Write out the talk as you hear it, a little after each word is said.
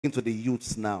into the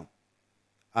youths now.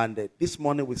 And this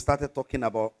morning we started talking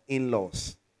about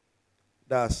in-laws.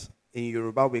 That's in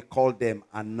Yoruba we call them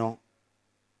ano.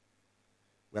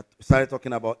 We started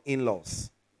talking about in-laws.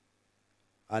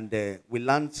 And we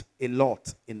learned a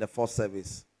lot in the first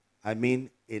service. I mean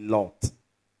a lot.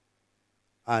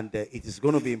 And it is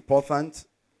going to be important.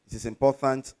 It is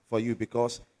important for you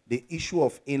because the issue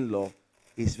of in-law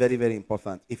is very, very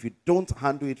important. If you don't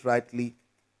handle it rightly,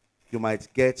 you might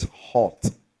get hurt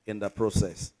in the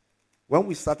process. When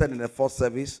we started in the first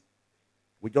service,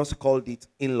 we just called it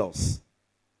in-laws.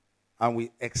 And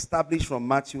we established from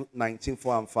Matthew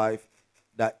 19:4 and 5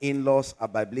 that in-laws are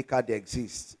biblical, they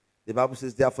exist. The Bible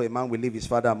says, therefore, a man will leave his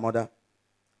father and mother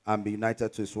and be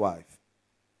united to his wife.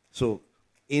 So,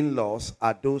 in-laws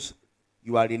are those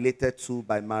you are related to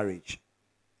by marriage.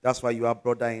 That's why you have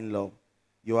brother-in-law,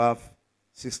 you have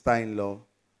sister-in-law,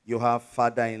 you have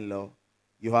father-in-law,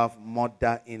 you have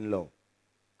mother-in-law.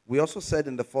 We also said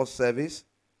in the first service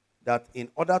that in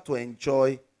order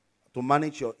to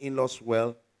manage your in-laws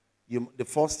well, the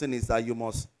first thing is that you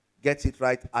must get it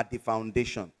right at the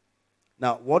foundation.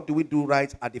 Now, what do we do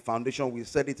right at the foundation? We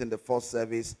said it in the first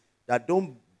service, that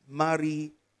don't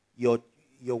marry your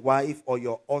wife or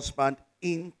your husband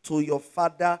into your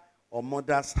father or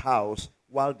mother's house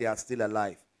while they are still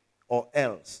alive, or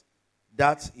else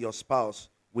that your spouse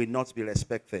will not be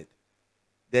respected.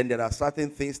 Then there are certain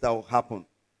things that will happen.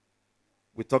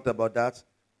 We talked about that.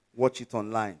 Watch it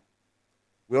online.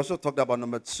 We also talked about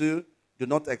number 2, do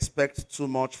not expect too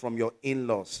much from your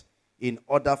in-laws in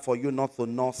order for you not to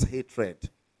nurse hatred.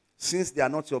 Since they are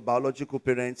not your biological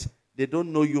parents, they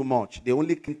don't know you much. They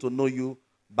only came to know you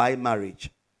by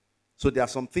marriage. So there are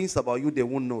some things about you they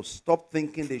won't know. Stop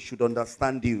thinking they should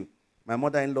understand you. My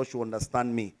mother-in-law should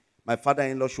understand me. My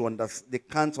father-in-law should understand. They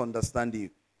can't understand you.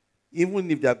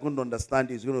 Even if they are going to understand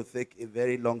you, it's going to take a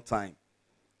very long time.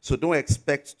 So don't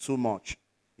expect too much.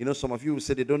 You know, some of you will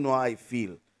say they don't know how I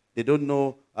feel. They don't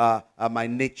know my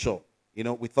nature. You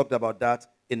know, we talked about that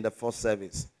in the first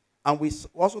service. And we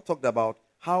also talked about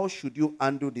how should you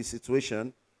handle the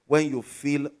situation when you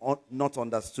feel not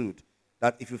understood.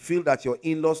 That if you feel that your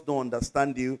in-laws don't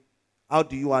understand you, how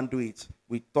do you handle it?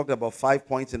 We talked about 5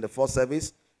 points in the first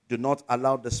service. Do not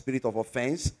allow the spirit of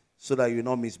offense so that you will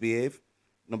not misbehave.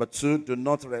 Number 2, do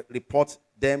not report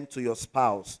them to your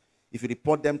spouse. If you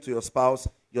report them to your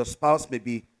spouse may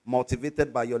be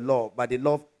motivated by your love, by the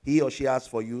love he or she has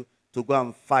for you, to go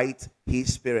and fight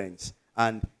his parents.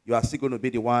 And you are still going to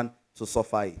be the one to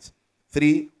suffer it.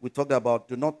 3, we talked about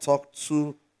do not talk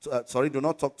to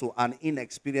an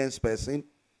inexperienced person,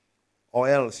 or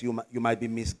else you might be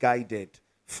misguided.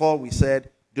 4, we said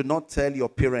do not tell your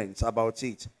parents about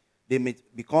it. They may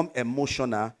become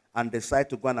emotional and decide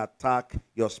to go and attack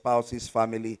your spouse's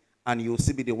family, and you'll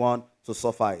still be the one to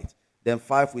suffer it. Then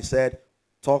 5, we said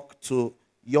talk to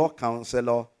your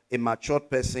counselor, a matured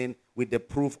person with the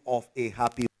proof of a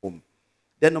happy home.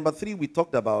 Then number 3, we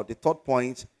talked about the third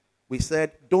point. We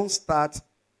said don't start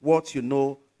what you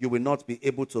know you will not be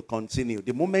able to continue.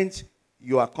 The moment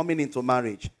you are coming into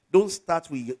marriage, don't start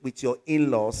with your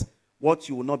in-laws what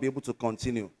you will not be able to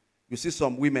continue. You see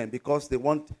some women, because they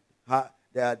want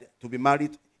to be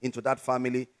married into that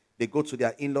family, they go to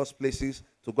their in-laws' places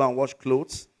to go and wash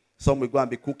clothes. Some will go and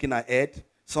be cooking ahead.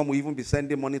 Some will even be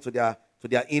sending money to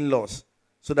their in-laws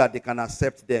so that they can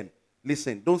accept them.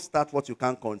 Listen, don't start what you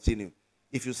can't continue.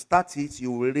 If you start it,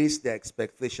 you will raise their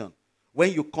expectation.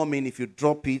 When you come in, if you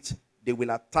drop it, they will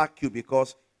attack you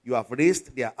because you have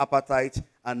raised their appetite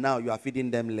and now you are feeding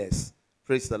them less.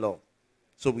 Praise the Lord.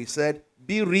 So we said,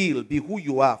 be real, be who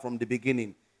you are from the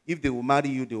beginning. If they will marry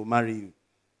you, they will marry you.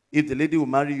 If the lady will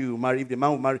marry you, you will marry. If the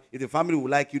man will marry, if the family will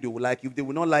like you, they will like you. If they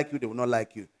will not like you, they will not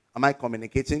like you. Am I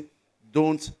communicating?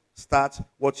 Don't start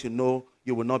what you know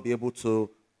you will not be able to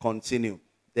continue.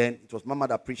 Then it was Mama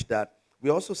that preached that. We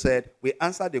also said, we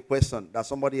answered the question that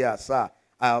somebody asked, sir,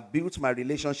 I have built my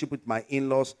relationship with my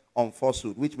in-laws on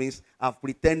falsehood, which means I've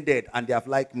pretended and they have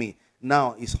liked me.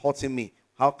 Now it's hurting me.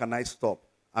 How can I stop?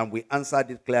 And we answered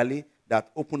it clearly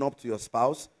that open up to your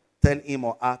spouse, tell him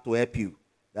or her to help you.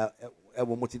 That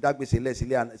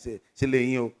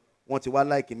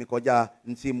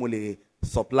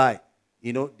supply.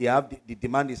 You know, the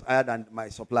demand is higher than my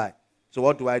supply. So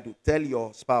what do? Tell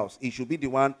your spouse. He should be the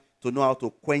one to know how to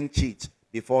quench it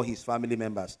before his family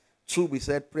members. 2, we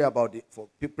said pray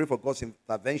for God's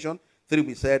intervention. 3,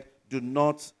 we said do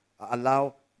not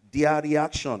allow their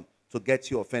reaction to get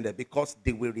you offended, because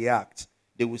they will react.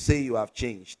 They will say you have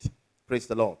changed. Praise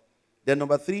the Lord. Then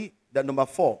number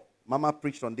 4, Mama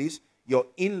preached on this. Your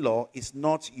in-law is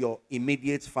not your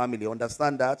immediate family.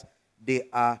 Understand that? There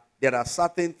are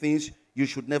certain things you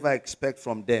should never expect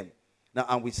from them. Now,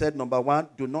 and we said, number one,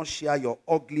 do not share your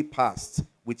ugly past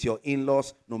with your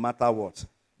in-laws, no matter what.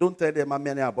 Don't tell them how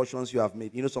many abortions you have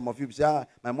made. You know, some of you say,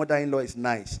 my mother-in-law is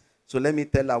nice. So let me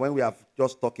tell her, when we have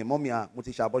just talking, Mommy,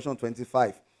 mutisha abortion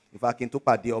 25. If I can talk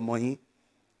about the money,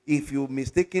 if you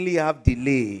mistakenly have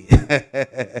delay,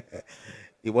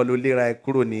 ìwọ ló lera ẹ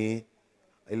kúrò ní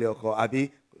ilé ọkọ àbí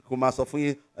kó máa sọ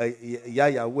fún ìyá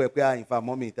ìyàwó ẹ pé àyìnfà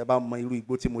mọ́mì tẹ́ bá mọ irú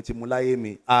igbó tí mo ti mu láyé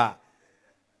mi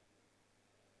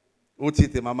ó ti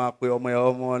tè máa pe ọmọ ẹ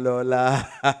ọmọ lọ́la.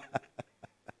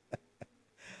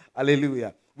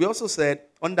 Hallelujah. We also said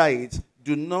under it,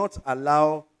 do not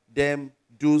allow them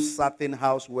do certain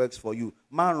houseworks for you.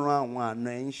 Má rán àwọn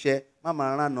àna ẹ̀ ń ṣẹ́, má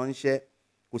máa rán àna ń ṣẹ́,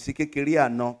 kò sí kékeré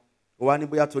àna. Ó wá ní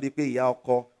bóyá torí pé ìyá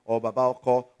ọkọ or baba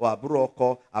ọkọ or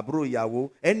àbúrò ìyàwó,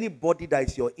 anybody that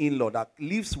is your in-law that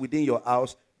lives within your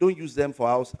house, don't use them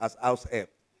as house help.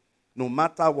 No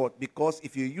matter what, because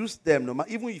if you use them,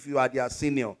 even if you are their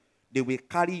senior, they will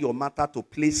carry your matter to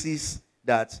places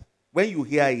that when you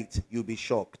hear it, you'll be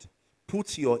shocked.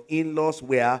 Put your in-laws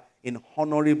where in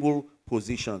honorable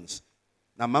positions.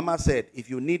 Now, Mama said, if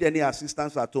you need any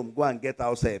assistance at home, go and get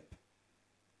house help.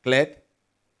 Cleared?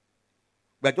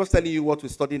 We're just telling you what we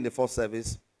studied in the first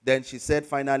service. Then she said,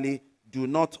 finally, do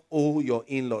not owe your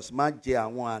in-laws. No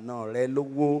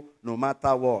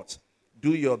matter what.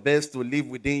 Do your best to live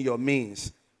within your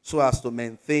means so as to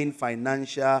maintain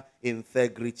financial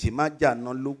integrity.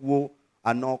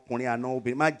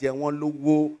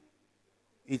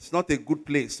 It's not a good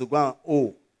place to go and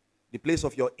owe. The place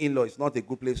of your in-law is not a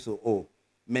good place to owe.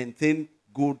 Maintain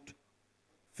good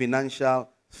financial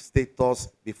status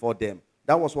before them.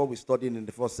 That was what we studied in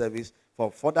the first service.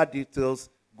 For further details,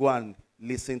 go and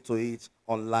listen to it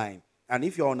online. And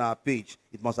if you're on our page,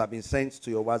 it must have been sent to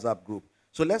your WhatsApp group.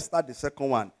 So let's start the second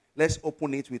one. Let's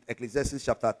open it with Ecclesiastes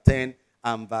chapter 10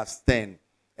 and verse 10.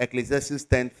 Ecclesiastes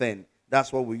 10:10.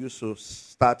 That's what we used to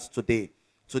start today.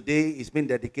 Today is being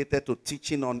dedicated to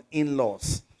teaching on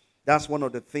in-laws. That's one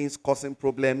of the things causing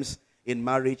problems in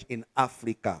marriage in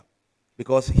Africa.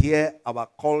 Because here, our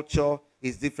culture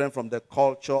is different from the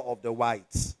culture of the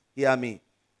whites. Hear me.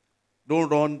 Don't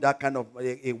run that kind of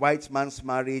a white man's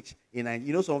marriage.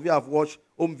 Some of you have watched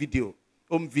home video.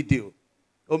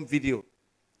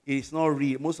 It's not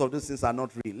real. Most of those things are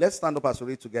not real. Let's stand up as we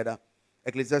read together.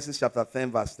 Ecclesiastes chapter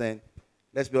 10, verse 10.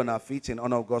 Let's be on our feet in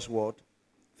honor of God's word.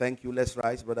 Thank you. Let's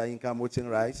rise. Brother Inka, waiting.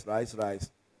 Rise.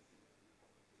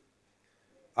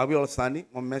 Are we all standing?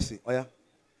 On mercy. Oh, yeah.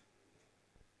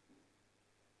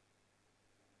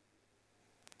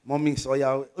 Mommy, oh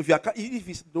yeah.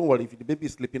 Don't worry. If the baby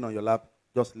is sleeping on your lap,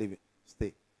 just leave it.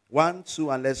 Stay. 1, 2,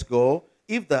 and let's go.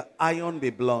 If the iron be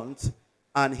blunt,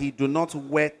 and he do not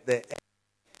wet the edge,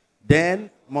 then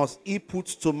must he put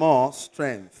to more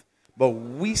strength. But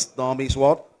wisdom is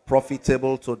what?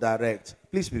 Profitable to direct.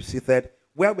 Please be seated.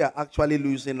 Where we are actually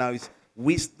losing now is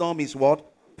wisdom is what?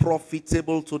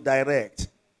 Profitable to direct.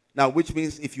 Now, which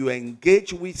means if you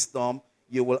engage wisdom,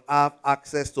 you will have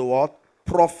access to what?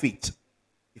 Profit.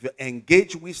 If you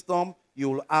engage wisdom, you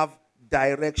will have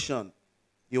direction.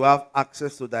 You have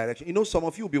access to direction. Some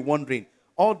of you will be wondering,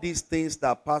 all these things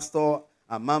that Pastor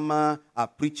and Mama are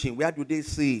preaching, where do they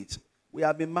see it? We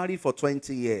have been married for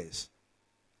 20 years.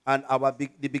 And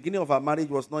the beginning of our marriage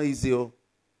was not easy.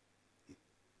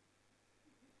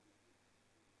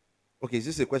 Okay, is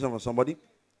this a question from somebody?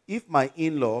 If my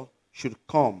in-law should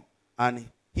come and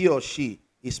he or she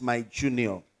is my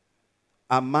junior,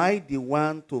 am I the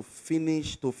one to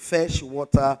fetch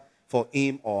water for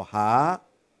him or her?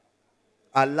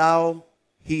 Allow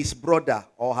his brother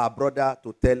or her brother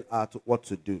to tell her what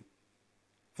to do.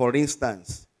 For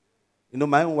instance,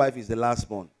 my own wife is the last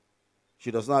born.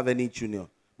 She does not have any junior.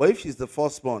 But if she's the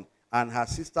firstborn and her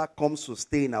sister comes to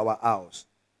stay in our house,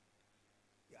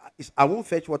 I won't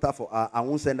fetch water for her. I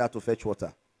won't send her to fetch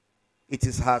water. It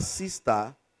is her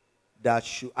sister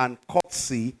and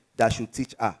courtesy that should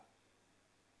teach her.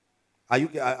 Are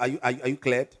you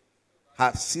clear?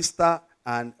 Her sister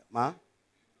and ma.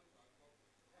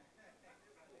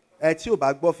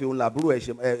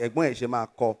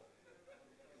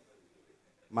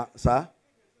 Sir,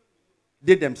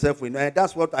 they themselves will know.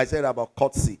 That's what I said about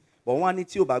courtesy. But one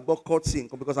needs you about courtesy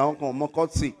because I want more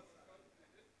courtesy.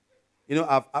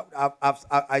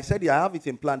 I said I have it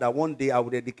in plan that one day I will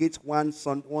dedicate one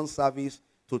service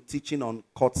to teaching on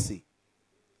courtesy.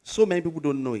 So many people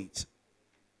don't know it.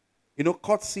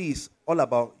 Courtesy is all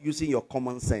about using your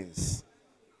common sense.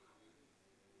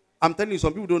 I'm telling you,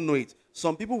 some people don't know it.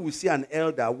 Some people will see an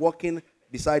elder walking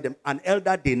beside them, an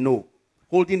elder they know,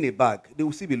 holding a bag. They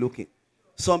will still be looking.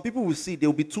 Some people will see, there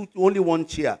will be only one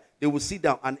chair. They will sit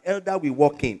down. An elder will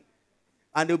walk in.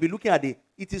 And they'll be looking at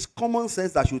it is common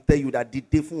sense that should tell you that the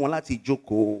day fún wọn láti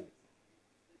jókòó.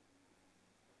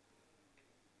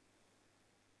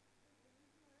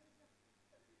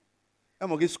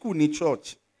 I'm okay, school ní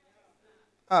church.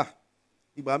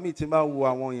 Ìgbà míì tí n bá wo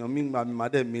àwọn èèyàn mi máa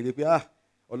dẹ̀ mi rí pé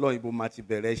Ọlọ́run ibo máa ti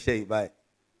bẹ̀rẹ̀ iṣẹ́ ìbáyìí.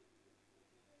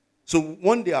 So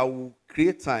one day I will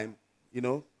create time,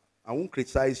 I won't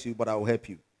criticize you, but I will help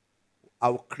you. I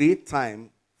will create time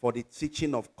for the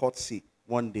teaching of courtesy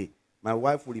one day. My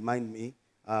wife will remind me.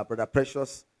 Brother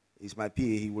Precious is my PA.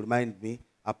 He will remind me.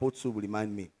 Apostle will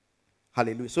remind me.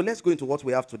 Hallelujah. So let's go into what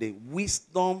we have today.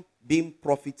 Wisdom being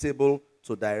profitable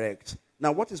to direct.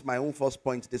 Now, what is my own first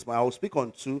point this morning? I will speak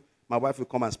on two. My wife will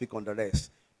come and speak on the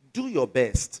rest. Do your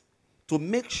best to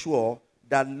make sure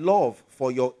that love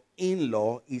for your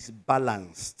in-law is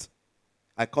balanced.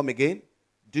 I come again.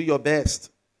 Do your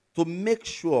best to make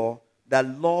sure that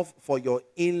love for your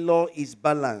in-law is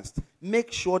balanced.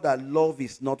 Make sure that love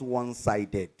is not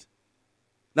one-sided.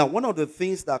 Now, one of the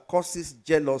things that causes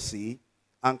jealousy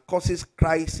and causes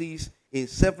crisis in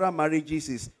several marriages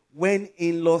is when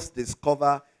in-laws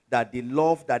discover that the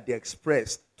love that they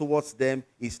express towards them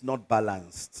is not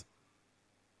balanced.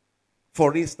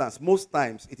 For instance, most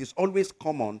times it is always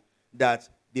common that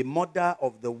the mother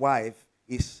of the wife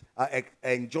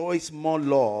enjoys more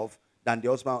love than the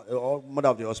husband or mother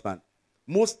of the husband.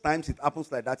 Most times it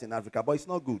happens like that in Africa, but it's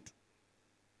not good.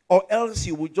 Or else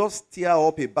you will just tear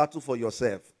up a battle for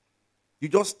yourself. You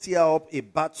just tear up a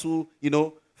battle,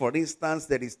 for instance,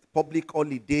 there is public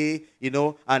holiday,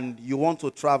 and you want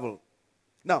to travel.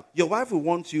 Now, your wife will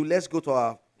want you, let's go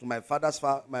to my father's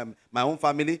my own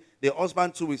family. The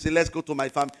husband too will say, let's go to my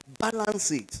family.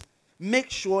 Balance it.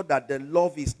 Make sure that the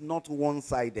love is not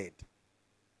one-sided.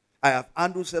 I have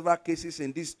handled several cases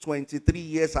in these 23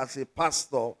 years as a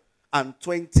pastor and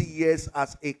 20 years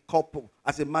as a couple,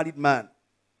 as a married man.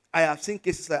 I have seen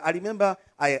cases like, I remember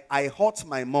I hurt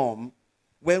my mom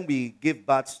when we gave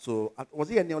birth to, was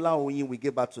it Eniola Oyin we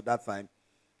gave birth to that time?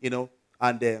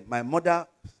 And my mother,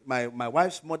 my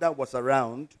wife's mother was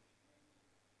around.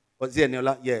 Was it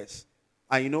Eniola? Yes.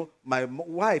 And my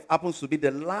wife happens to be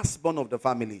the last born of the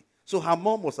family. So her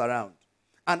mom was around.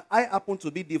 And I happen to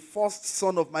be the first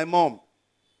son of my mom.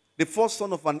 The first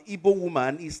son of an Igbo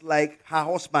woman is like her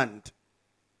husband.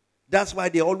 That's why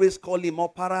they always call him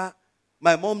Opara.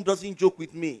 My mom doesn't joke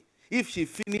with me. If she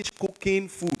finished cooking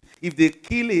food, if they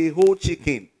kill a whole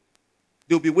chicken,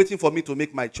 they'll be waiting for me to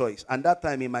make my choice. And that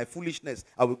time, in my foolishness,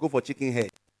 I will go for chicken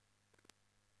head.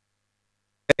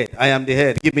 I am the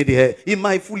head. Give me the head. In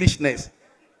my foolishness.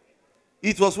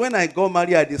 It was when I got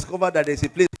married, I discovered that there's a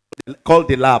place called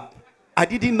the lab. I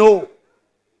didn't know.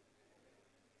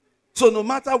 So no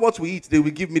matter what we eat, they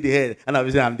will give me the head. And I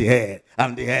will say, I'm the head.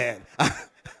 I'm the head.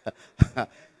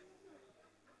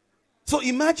 So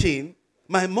imagine,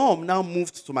 my mom now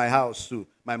moved to my house too.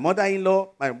 My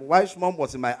mother-in-law, my wife's mom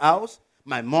was in my house.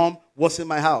 My mom was in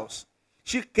my house.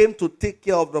 She came to take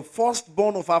care of the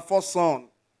firstborn of her first son.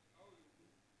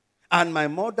 And my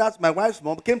wife's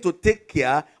mom came to take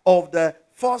care of the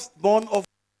firstborn of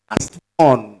the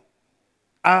lastborn.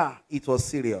 It was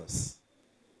serious.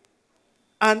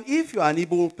 And if you're an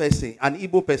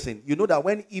Igbo person, you know that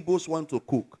when Igbos want to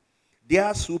cook,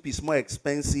 their soup is more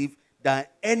expensive than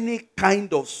any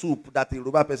kind of soup that a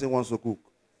Yoruba person wants to cook.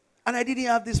 And I didn't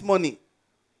have this money.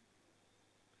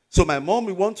 So my mom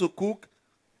will want to cook.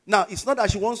 Now, it's not that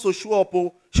she wants to show up.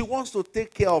 She wants to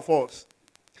take care of us.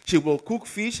 She will cook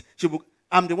fish.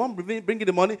 I'm the one bringing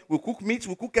the money. We'll cook meat.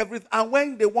 We'll cook everything. And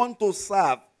when they want to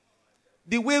serve,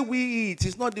 the way we eat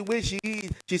is not the way she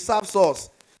eats. She serves us.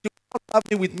 She will not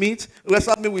serve me with meat. She will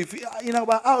serve me with fish. In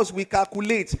our house, we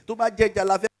calculate. Calculate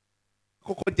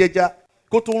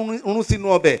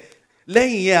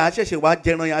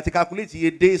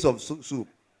days of soup.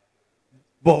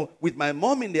 But with my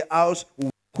mom in the house, we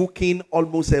were cooking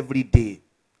almost every day.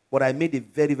 But I made a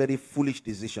very, very foolish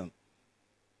decision.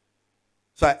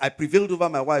 So I prevailed over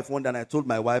my wife one day, and I told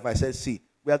my wife, I said, see,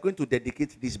 we are going to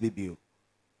dedicate this baby.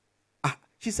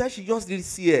 She said she just did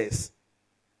CS.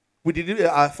 We did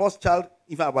our first child,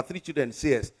 even our 3 children,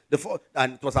 CS.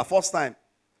 And it was her first time.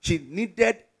 She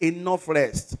needed enough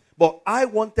rest. But I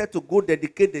wanted to go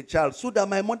dedicate the child so that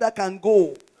my mother can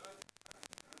go.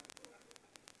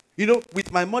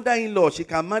 With my mother-in-law, she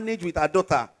can manage with her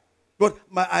daughter. But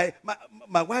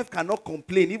my wife cannot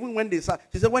complain. Even when they serve,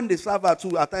 she said when they serve her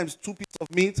at times 2 pieces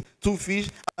of meat, 2 fish,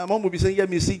 my mom will be saying, yeah,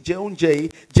 me see,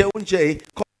 Jeunje,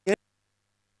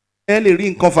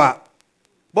 ring cover.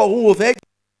 But who will pay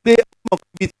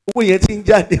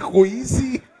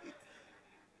easy?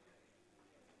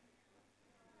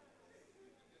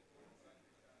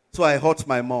 So I hurt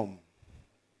my mom.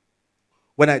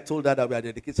 When I told her that we are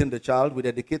dedicating the child, we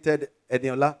dedicated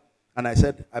Eniola, and I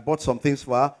said, I bought some things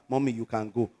for her. Mommy, you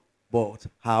can go. But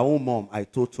her own mom, I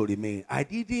told to remain. I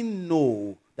didn't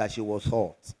know that she was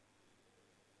hurt.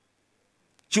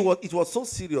 It was so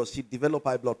serious, she developed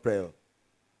high blood pressure.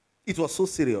 It was so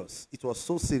serious. It was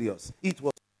so serious.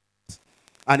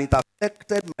 And it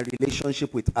affected my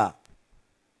relationship with her.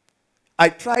 I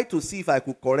tried to see if I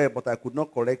could correct, but I could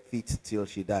not correct it till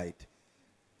she died.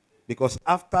 Because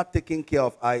after taking care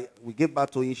of her, we gave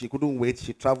birth to her, she couldn't wait.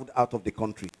 She traveled out of the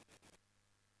country.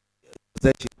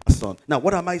 Then she passed on. Now,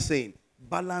 what am I saying?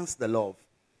 Balance the love.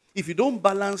 If you don't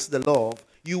balance the love,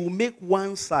 you will make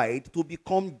one side to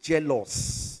become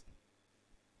jealous.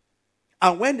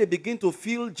 And when they begin to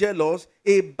feel jealous,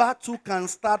 a battle can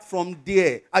start from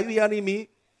there. Are you hearing me?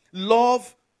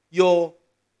 Love your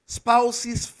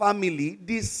spouse's family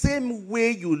the same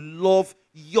way you love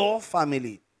your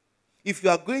family. If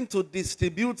you are going to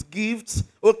distribute gifts,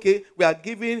 okay, we are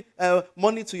giving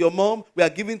money to your mom, we are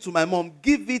giving to my mom,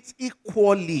 give it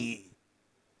equally.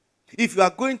 If you are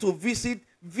going to visit,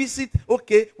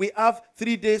 okay, we have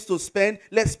 3 days to spend.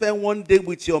 Let's spend 1 day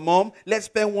with your mom. Let's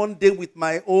spend 1 day with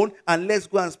my own. And let's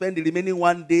go and spend the remaining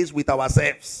 1 day with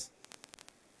ourselves.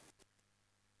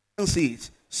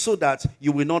 So that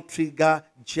you will not trigger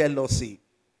jealousy.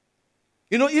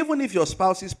 You know, even if your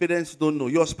spouse's parents don't know,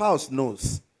 your spouse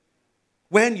knows.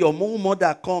 When your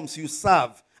mother comes, you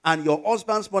serve. And your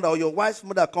husband's mother or your wife's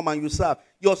mother come and you serve.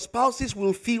 Your spouses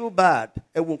will feel bad.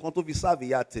 Are you getting what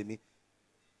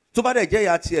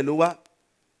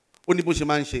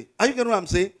I'm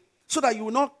saying? So that you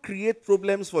will not create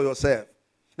problems for yourself.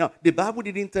 Now, the Bible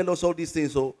didn't tell us all these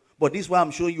things, but this is why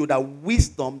I'm showing you that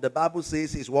wisdom, the Bible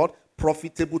says, is what?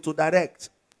 Profitable to direct.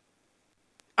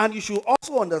 And you should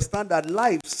also understand that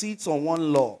life sits on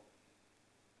one law.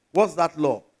 What's that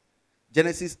law?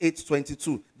 Genesis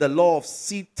 8:22. The law of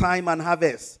seed time and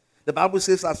harvest. The Bible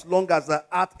says as long as the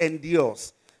earth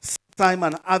endures, seed time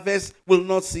and harvest will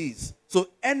not cease. So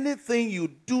anything you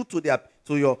do to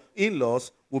your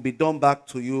in-laws will be done back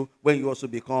to you when you also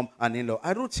become an in-law.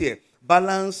 I wrote here,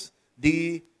 balance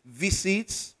the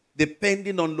visits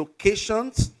depending on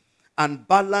locations and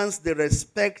balance the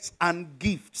respects and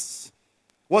gifts.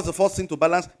 What's the first thing to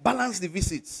balance? Balance the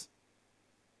visits.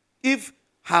 If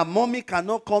her mommy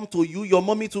cannot come to you, your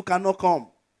mommy too cannot come.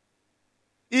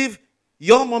 If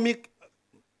your mommy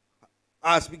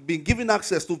has been given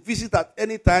access to visit at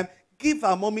any time, give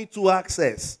her mommy to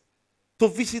access to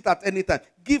visit at any time.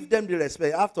 Give them the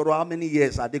respect. After all, how many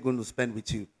years are they going to spend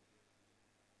with you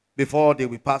before they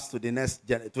will pass to the next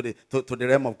to the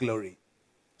realm of glory?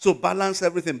 So balance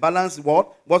everything. Balance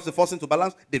what? What's the first thing to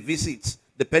balance? The visits.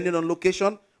 Depending on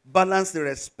location, balance the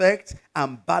respect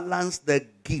and balance the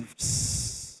gifts.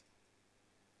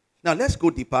 Now let's go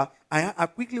deeper. I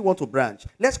quickly want to branch.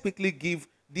 Let's quickly give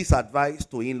this advice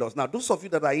to in-laws. Now those of you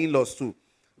that are in-laws too,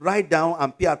 write down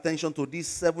and pay attention to these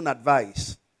 7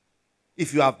 advice.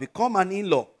 If you have become an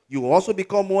in-law, you will also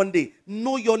become one day.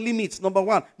 Know your limits. Number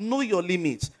 1, know your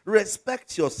limits.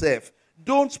 Respect yourself.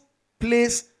 Don't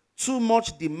place too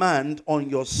much demand on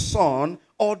your son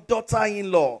or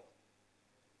daughter-in-law.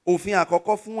 Know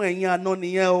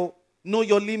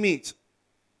your limit.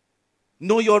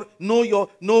 Know your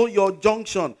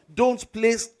junction. Don't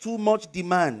place too much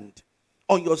demand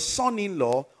on your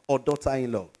son-in-law or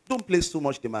daughter-in-law. Don't place too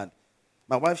much demand.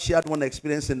 My wife shared one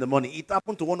experience in the morning. It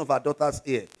happened to one of our daughters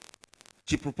here.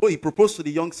 He proposed to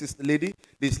the young sister lady.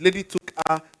 This lady took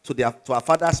her to her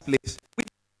father's place.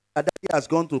 Her daddy has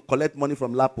gone to collect money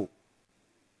from Lapo.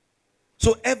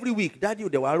 So every week, daddy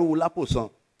they were Lapo son.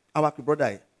 Our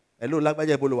brother, hello,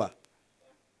 Lagbaja Bolowa.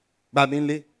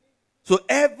 Baminle. So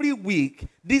every week,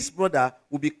 this brother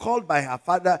will be called by her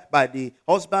father, by the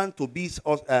husband to be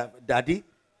daddy,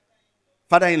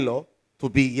 father-in-law to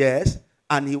be yes,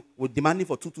 and he would demand it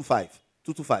for 225.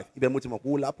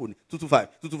 225.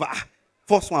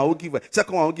 First one I will give her,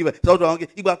 second one I will give her, third one I will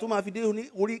give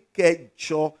her.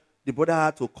 The brother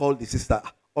had to call the sister.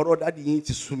 Or daddy need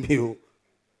to sue me.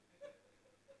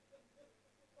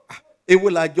 It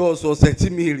will adjust or say to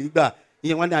me,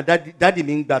 daddy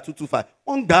mean that 225.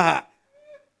 On that.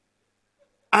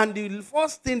 And the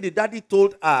first thing the daddy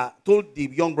told the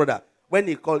young brother when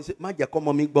he called, he said, "Maja come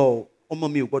mommy go,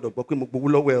 mommy go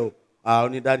well.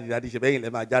 Only daddy she be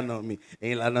let my jana me,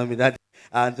 daddy."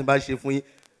 And but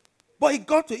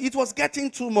it was getting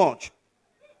too much.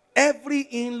 Every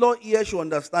in-law here should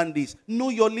understand this. Know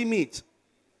your limit.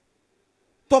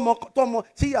 Tomo,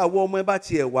 see ya wo mo ba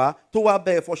ti e wa to wa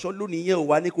be for sure lónìí yẹn o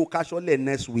wa ni ko kaso le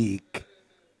next week.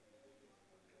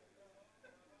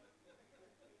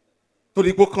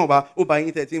 Torí pé kàn wá ó bá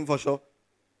yín 13 for sure.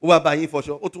 wá bá yín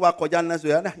fọṣọ ó tún wá kọjá ńlá sọ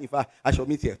yàrá ìfà aṣọ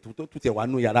mi tiẹ̀ tó tiẹ̀ wà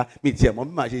nù yàrá mi tiẹ̀ mọ́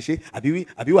bí màá ṣe ṣe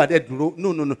àbí wà dẹ̀ dúró.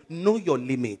 No. Know your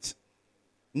limit.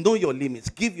 Know your limits.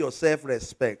 Give yourself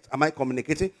respect. Am I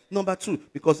communicating? Number 2,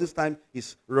 because this time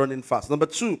is running fast. Number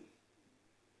 2,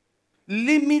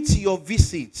 limit your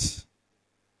visits.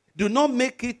 Do not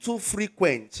make it too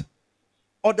frequent.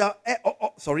 Or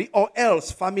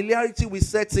else familiarity will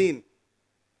set in.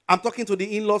 I'm talking to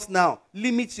the in-laws now.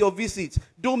 Limit your visits.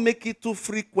 Don't make it too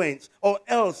frequent. Or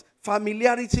else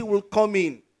familiarity will come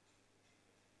in.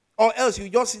 Or else you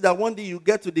just see that one day you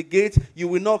get to the gate, you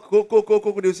will knock, go.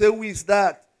 They say, who is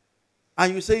that?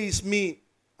 And you say, it's me.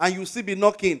 And you still be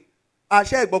knocking.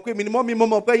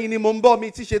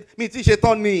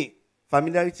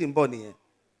 Familiarity in body.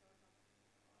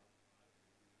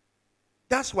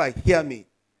 That's why, hear me.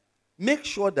 Make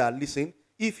sure that, listen,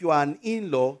 if you are an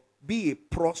in-law, be a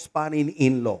prospering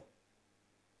in-law.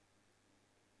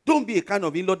 Don't be a kind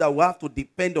of in-law that will have to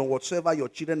depend on whatsoever your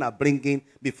children are bringing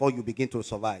before you begin to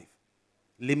survive.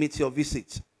 Limit your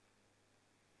visits.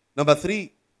 Number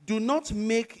 3, do not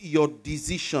make your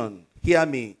decision, hear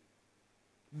me,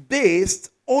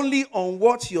 based only on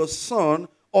what your son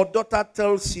or daughter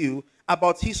tells you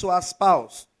about his or her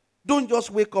spouse. Don't just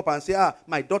wake up and say,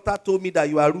 my daughter told me that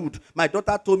you are rude. My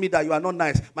daughter told me that you are not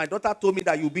nice. My daughter told me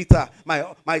that you beat her.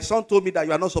 My son told me that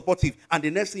you are not supportive. And the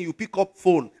next thing you pick up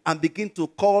phone and begin to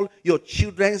call your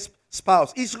children's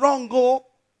spouse. It's wrong, go.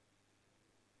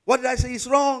 What did I say? It's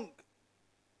wrong.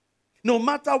 No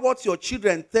matter what your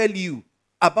children tell you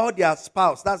about their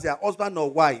spouse, that's their husband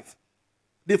or wife,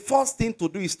 the first thing to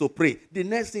do is to pray. The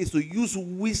next thing is to use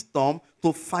wisdom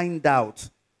to find out.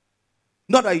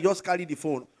 Not that you just carry the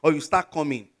phone or you start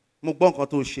coming. Mo gbọ́ nǹkan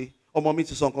tó ṣe. Ọmọ mi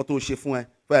ti sọ nǹkan tó ṣe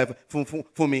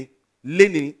fún mi.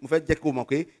 Lénìí mo fẹ́ jẹ́ kó mọ̀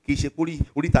pé kì í ṣe pórí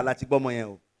oríta láti gbọ́ ọmọ yẹn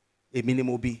o. Èmi ni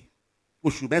mo bí.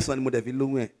 Oṣù 9 ni mo dẹ̀ fi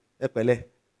lóyún ẹ̀. Ẹ pẹ̀lẹ́.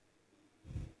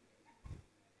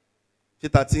 Ṣé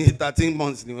 13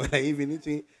 months ni mo rẹ̀ yín fi ní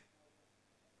tí.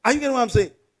 Are you getting what I'm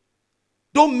saying?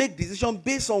 Don't make decisions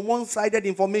based on one-sided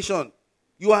information.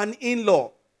 You are an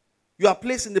in-law. You are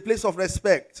placed in the place of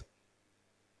respect.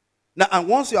 Now, and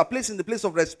once you are placed in the place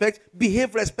of respect,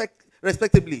 behave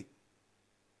respectably.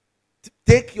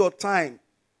 Take your time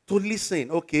to listen.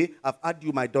 Okay, I've heard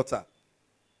you, my daughter.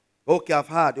 Okay, I've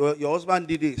heard. Your husband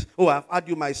did this. Oh, I've heard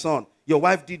you, my son. Your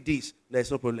wife did this.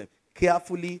 There's no problem.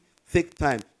 Carefully take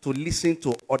time to listen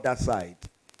to other side.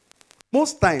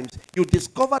 Most times, you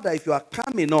discover that if you are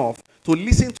calm enough to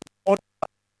listen to other side,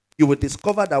 you will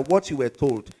discover that what you were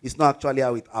told is not actually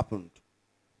how it happened.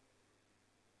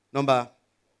 Number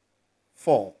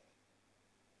 4.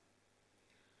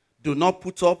 Do not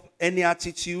put up any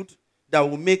attitude that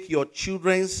will make your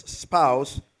children's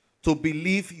spouse to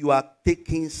believe you are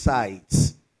taking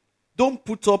sides. Don't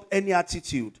put up any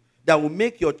attitude that will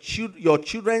make your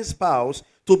children's spouse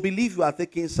to believe you are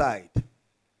taking side.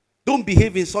 Don't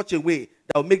behave in such a way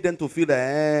that will make them to feel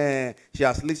that she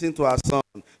has listened to her son,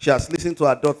 she has listened to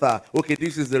her daughter. Okay,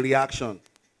 this is the reaction.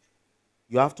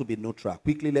 You have to be neutral.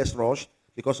 Quickly, let's rush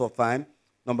because of time.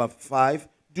 Number 5,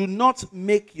 do not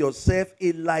make yourself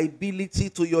a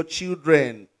liability to your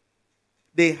children.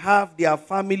 They have their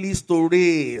families to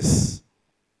raise.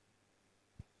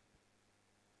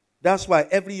 That's why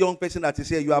every young person that is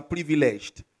here, you are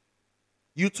privileged.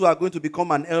 You two are going to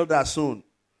become an elder soon.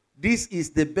 This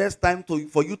is the best time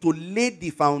for you to lay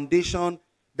the foundation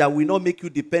that will not make you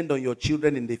depend on your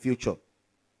children in the future.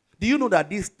 Do you know that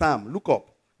this term, look up,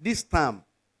 this term,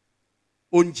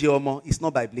 onjeomo, is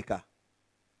not biblical?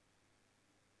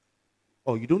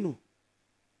 Oh, you don't know?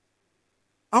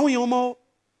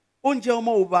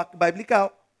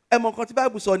 Biblical.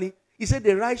 He said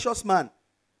the righteous man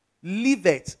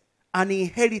leaveth an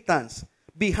inheritance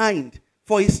behind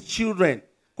for his children.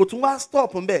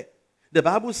 Stop on there. The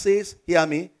Bible says, hear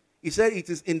me, he said it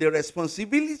is in the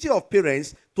responsibility of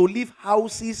parents to leave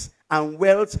houses and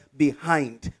wealth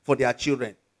behind for their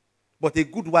children. But a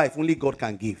good wife only God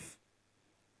can give.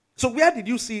 So where did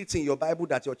you see it in your Bible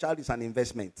that your child is an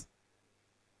investment?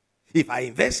 If I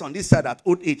invest on this side at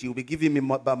old age, you'll be giving me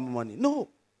more money. No.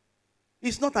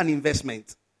 It's not an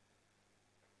investment.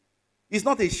 It's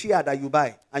not a share that you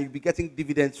buy and you'll be getting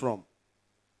dividends from.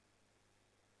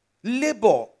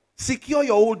 Labor. Secure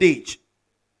your old age.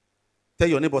 Tell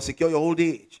your neighbor, secure your old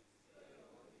age.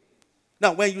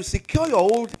 Now, when you secure your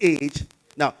old age,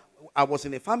 now, I was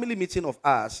in a family meeting of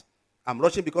ours. I'm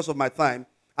rushing because of my time.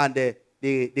 And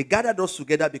they gathered us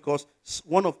together because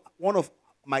one of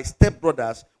my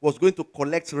stepbrothers was going to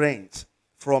collect rent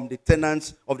from the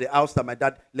tenants of the house that my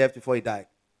dad left before he died.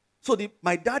 So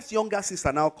my dad's younger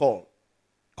sister now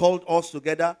called us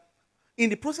together. In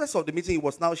the process of the meeting, he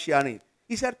was now sharing.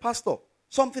 He said, Pastor,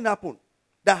 something happened.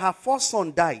 That her first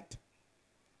son died.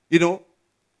 You know,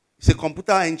 he's a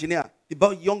computer engineer.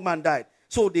 The young man died.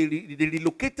 So they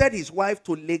relocated his wife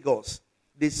to Lagos.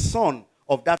 The son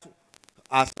of that,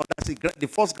 the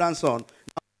first grandson,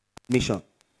 mission.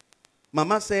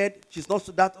 Mama said, she's not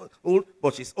that old,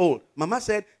 but she's old. Mama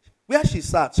said, where she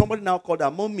sat, somebody now called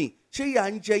her, Mommy, she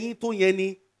anjeyin to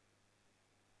yeni.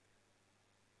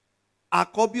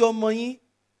 Àkọ́bí ọmọ yín,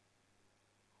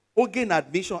 ó gain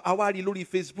admission. Àwa rí lórí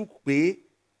Facebook pé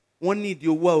wọ́n need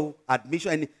owó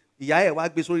admission. And ìyá ẹ̀ wá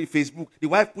gbé sórí Facebook.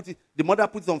 The mother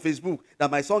put it on Facebook that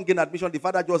my son gained admission. The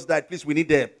father just died. Please, we need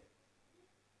them.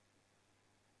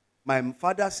 My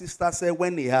father's sister said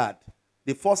when he had,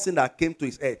 the first thing that came to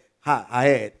his head, her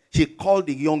head, she called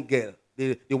the young girl,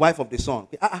 the wife of the son.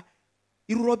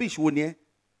 Irú rubbish wo ni ẹ?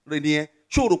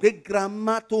 Ṣé o rò pé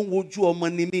grandma tó ń wojú ọmọ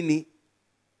ni mí ni?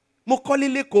 Mo kọ́lé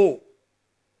lẹ́kọ̀ọ́.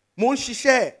 Mo ń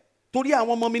ṣiṣẹ́. Torí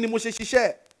àwọn ọmọ mi ni mo ṣe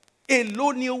ṣiṣẹ́.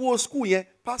 Èló ni owó school yẹn?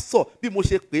 Pastor, bí mo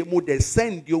ṣe pé mo dẹ̀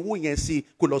send owó yẹn sí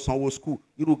kó lọ san owó school.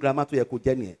 Irú grandma tó yẹ kó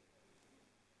jẹ́ nìyẹn.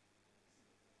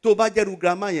 Tó bá jẹ́ irú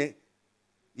grandma yẹn,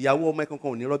 ìyàwó ọmọ ẹ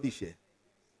kankan ò ní rubbish ẹ.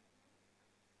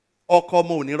 Ọkọ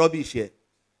ọmọ ò ní rubbish ẹ.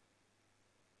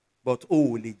 But o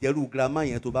ò lè jẹ́rú grandma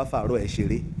yẹn tó bá fàárọ̀ ẹ̀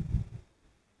ṣeré.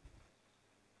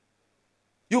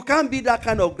 You can't be that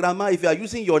kind of grandma if you are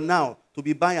using your now to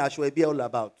be buying aṣọ ẹbí all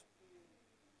about.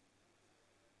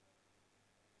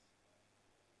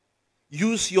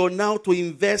 Use your now to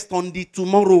invest on the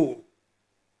tomorrow.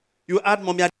 You heard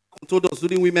Mommy told us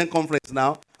during women conference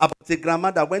now about a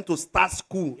grandma that went to start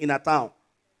school in a town.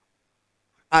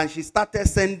 And she started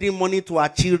sending money to her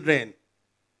children.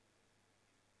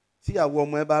 See a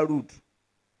woman ever rude.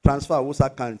 Transfer what's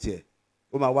account here.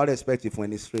 Oh my, what respect if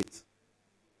when it's straight.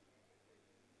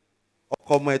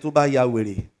 Ọkọ tó bá ya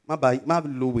wèrè, má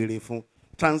lo wèrè fún.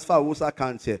 Transfer what's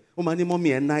account here. Oh my, mommy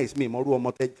ẹ nice me, mo ru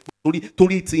ọmọ tẹ.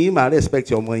 Torí tí yín máa respect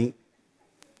ọmọ yín.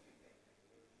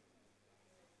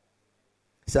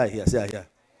 Say here.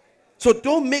 So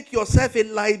don't make yourself a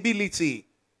liability.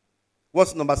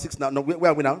 What's number 6 now? No,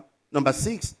 where are we now? Number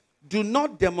 6. Do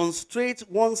not demonstrate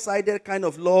one-sided kind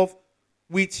of love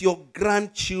with your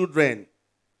grandchildren.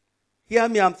 Hear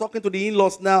me, I'm talking to the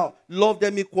in-laws now. Love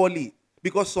them equally.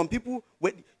 Because some people,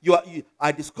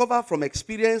 I discover from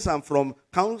experience and from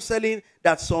counseling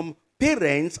that some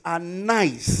parents are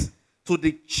nice to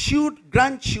the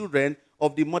grandchildren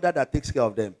of the mother that takes care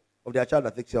of them, of their child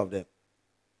that takes care of them.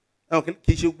 Okay,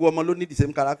 ọmọ ló ní the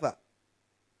same character.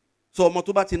 So ọmọ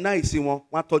tó bá ti nice wọn,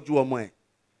 wọ́n á tọ́jú ọmọ ẹ̀.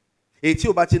 Èyí tí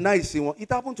ó bá ti nice wọn,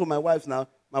 it happened to my wife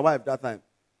that time,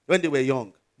 when they were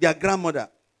young. Their grandmother,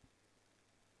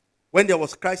 when there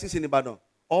was crisis in Ibadan,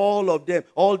 all of them,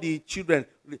 all the children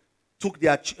took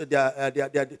their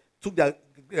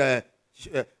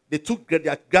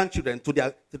grandchildren to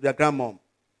their grandmom.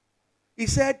 He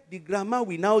said the grandma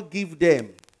will now give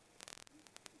them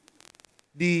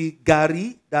the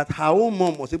gari that her own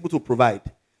mom was able to provide.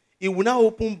 It will now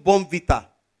open Bonvita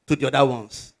to the other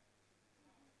ones.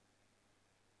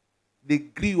 They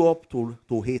grew up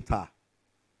to hate her.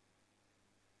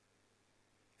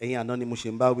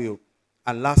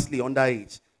 And lastly, under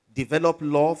it, develop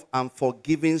love and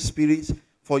forgiving spirits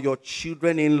for your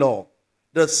children-in-law.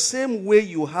 The same way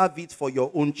you have it for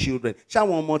your own children.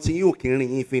 Àwọn ọmọ tí yóò kí ń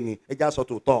rìn yín fín ni, ẹ já sọ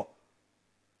tòótọ́.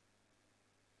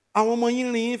 Àwọn ọmọ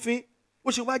yín rìn yín fín, ó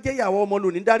ṣe wá jẹ́ ìyàwó ọmọ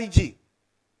lónìí dáríjì.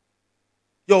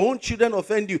 Your own children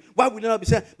offend you. Why would you not be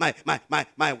saying,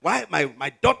 my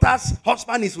daughter's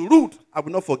husband is rude? I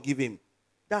will not forgive him.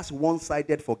 That's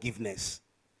one-sided forgiveness.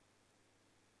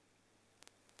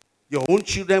 Your own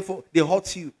children, they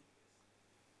hurt you.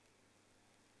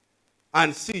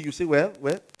 And see, you say, well,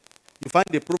 you find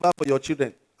the proverb for your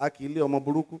children. Akili ọmọ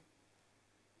burúkú.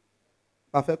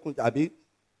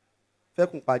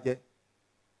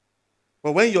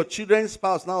 But when your children's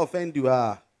spouse now offend you,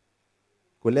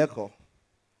 koleko.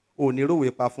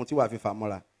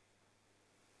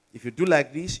 If you do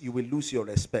like this, you will lose your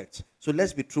respect. So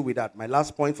let's be true with that. My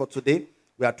last point for today,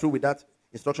 we are through with that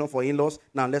instruction for in-laws.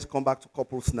 Now let's come back to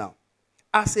couples now.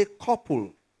 As a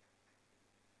couple,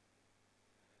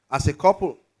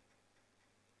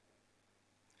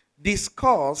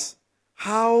 discuss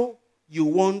how you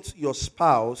want your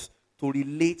spouse to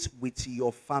relate with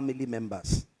your family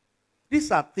members.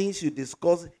 These are things you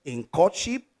discuss in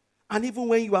courtship and even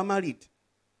when you are married.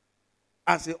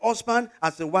 As a husband,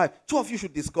 as a wife, two of you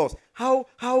should discuss how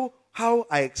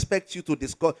I expect you to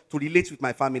relate with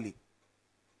my family.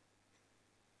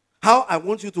 How I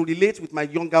want you to relate with my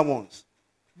younger ones.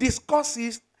 Discuss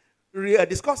it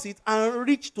and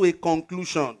reach to a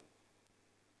conclusion.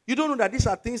 You don't know that these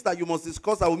are things that you must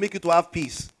discuss that will make you to have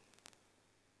peace.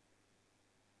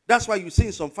 That's why you see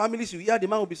in some families, you hear the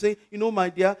man will be saying, my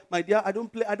dear, I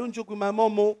don't joke with my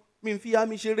mom. Oh.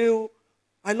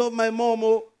 I love my mom.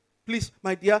 Oh. Please,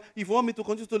 my dear, if you want me to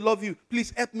continue to love you,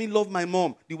 please help me love my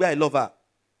mom the way I love her.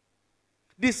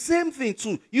 The same thing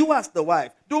too. You as the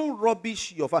wife, don't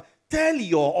rubbish your father. Tell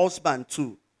your husband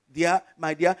too.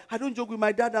 My dear, I don't joke with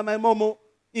my dad and my mom. Oh.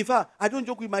 In fact, I don't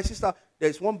joke with my sister.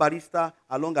 There's one barrister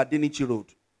along Adenichi Road.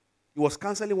 He was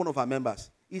counseling one of our members.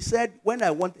 He said when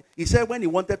he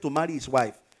wanted to marry his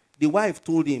wife, the wife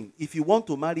told him, if you want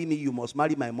to marry me, you must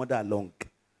marry my mother along.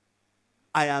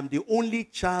 I am the only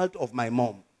child of my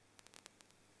mom.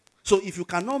 So if you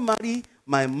cannot marry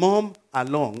my mom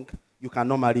along, you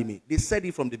cannot marry me. They said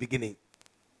it from the beginning.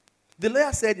 The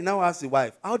lawyer said, he now asked the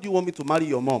wife, how do you want me to marry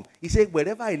your mom? He said,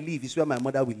 wherever I live is where my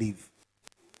mother will live.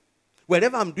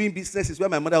 Wherever I'm doing business is where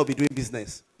my mother will be doing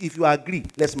business. If you agree,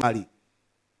 let's marry.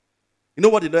 You know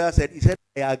what the lawyer said? He said,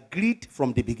 I agreed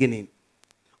from the beginning.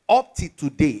 Up to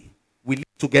today, we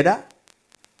live together.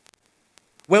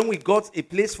 When we got a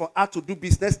place for her to do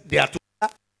business, they are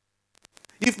together.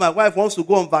 If my wife wants to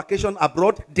go on vacation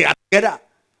abroad, they are together.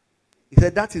 He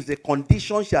said, that is the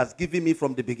condition she has given me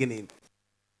from the beginning.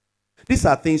 These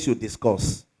are things you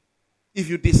discuss. If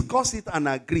you discuss it and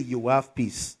agree, you will have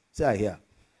peace. Say, I hear.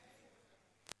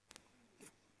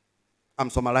 I'm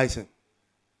summarizing.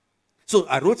 So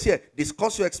I wrote here,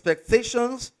 discuss your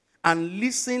expectations and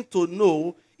listen to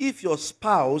know if your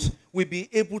spouse will be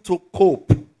able to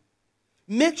cope.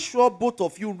 Make sure both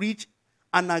of you reach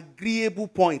an agreeable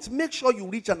point. Make sure you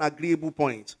reach an agreeable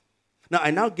point. Now,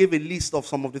 I now gave a list of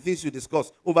some of the things you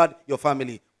discussed over your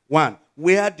family. 1,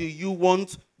 where do you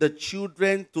want the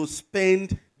children to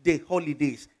spend the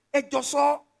holidays? So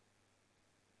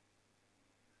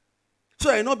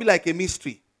it not be like a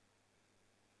mystery.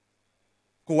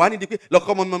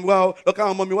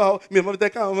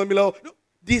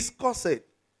 Discuss it.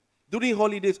 During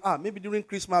holidays, maybe during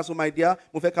Christmas, my dear,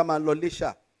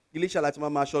 Iléṣà láti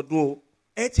máa ṣọdún o.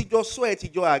 Ẹ ti jọ sọ, ẹ ti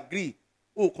jọ agree.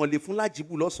 O kàn lè fún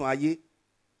lájìbù lọ́sàn ayé.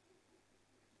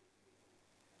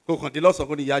 Kò kàn dé lọ́sàn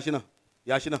kò ní ìyá ṣínà.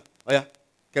 Ọ̀yá,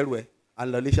 kẹ́rù ẹ̀, à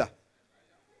ń lọ Iléṣà.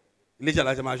 Iléṣà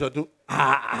láti máa ṣọdún.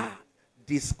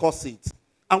 Discuss it.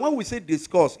 And when we say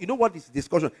discuss, you know what is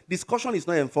discussion? Discussion is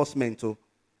not enforcement.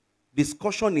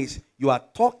 Discussion is you are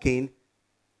talking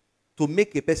to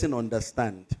make a person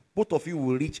understand. Both of you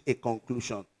will reach a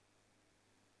conclusion.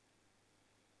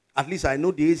 At least I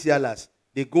know the ACLers,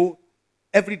 they go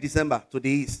every December to the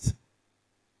east.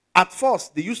 At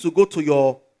first, they used to go to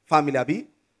your family, Abi.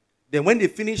 Then when they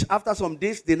finish, after some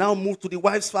days, they now move to the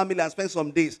wife's family and spend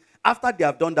some days. After they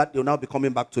have done that, they'll now be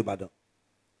coming back to Ibadan.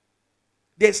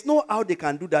 There's no how they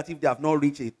can do that if they have not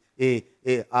reached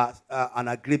an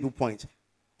agreeable point.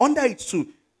 Under it too,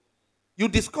 you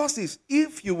discuss this.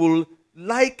 If you will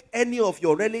like any of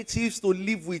your relatives to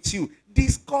live with you,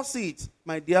 discuss it.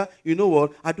 My dear, you know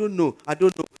what? I don't know. I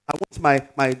want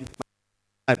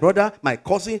my brother, my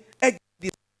cousin.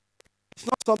 It's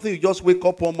not something you just wake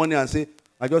up one morning and say,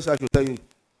 I should tell you,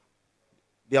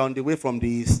 they are on the way from the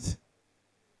east.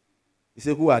 You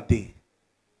say, who are they?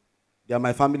 They are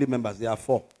my family members. They are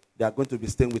 4. They are going to be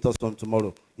staying with us from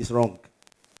tomorrow. It's wrong.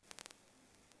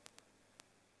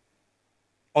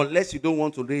 Unless you don't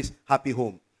want to raise happy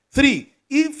home. 3,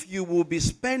 if you will be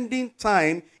spending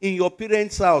time in your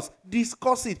parents' house,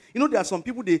 discuss it. You know, there are some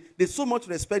people, they so much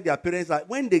respect their parents that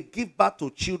when they give birth to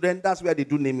children, that's where they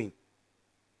do naming.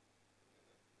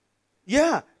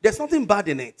 Yeah, there's nothing bad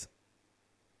in it.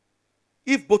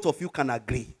 If both of you can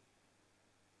agree.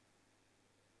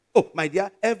 Oh, my dear,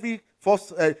 every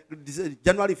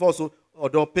January 1st, or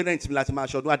the parents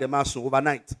should do at the mass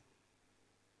overnight.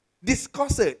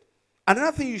 Discuss it.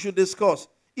 Another thing you should discuss,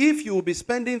 if you will be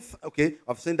spending, okay,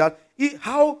 I've seen that,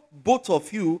 how both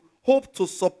of you hope to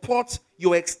support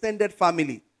your extended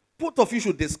family. Both of you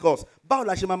should discuss. How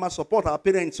la mama support our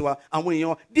parents and when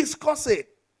you discuss it.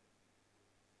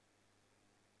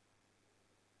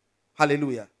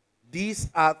 Hallelujah. These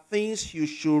are things you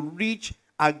should reach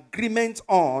agreement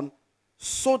on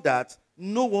so that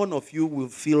no one of you will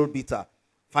feel bitter.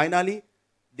 Finally,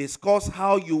 discuss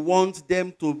how you want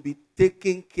them to be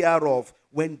taken care of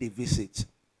when they visit.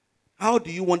 How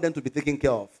do you want them to be taken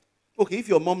care of? Okay, if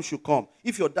your mom should come,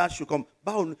 if your dad should come,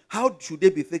 how should they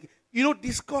be taken?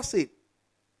 Discuss it.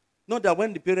 Not that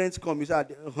when the parents come, you say,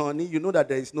 honey, you know that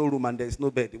there is no room and there is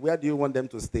no bed. Where do you want them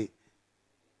to stay?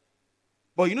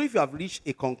 But if you have reached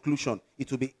a conclusion,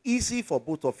 it will be easy for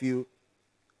both of you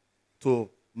to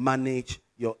manage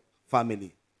your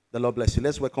family. The Lord bless you.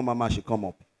 Let's welcome Mama. She come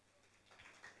up.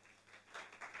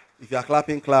 If you are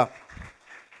clapping, clap.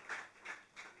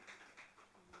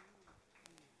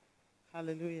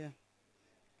 Hallelujah.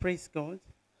 Praise God.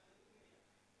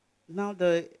 Now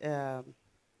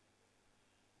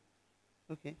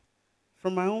okay,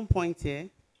 from my own point here,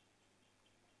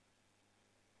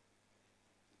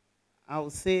 I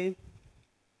would say,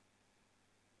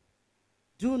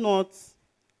 do not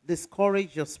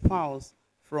discourage your spouse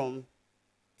from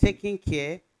taking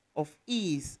care of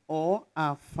his or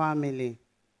our family.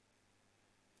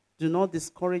 Do not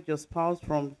discourage your spouse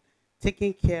from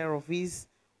taking care of his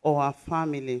or her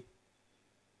family,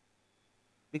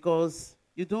 because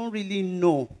you don't really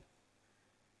know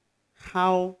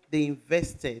how they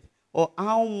invested or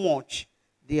how much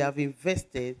they have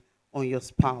invested on your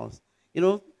spouse. You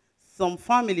know, some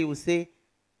family will say,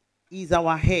 he's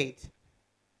our head.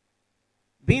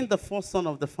 Being the first son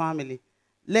of the family,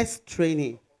 let's train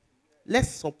him. Let's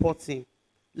support him.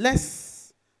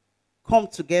 Let's come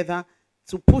together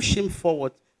to push him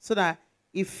forward so that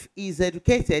if he's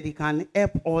educated, he can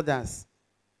help others.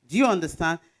 Do you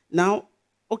understand? Now,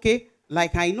 okay,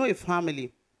 like I know a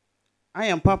family. I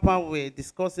and Papa were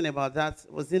discussing about that.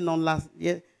 Was it not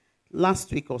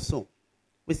last week or so?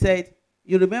 We said,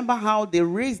 you remember how they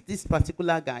raised this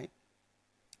particular guy?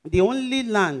 The only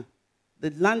land,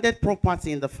 the landed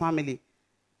property in the family,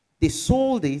 they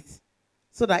sold it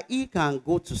so that he can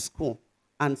go to school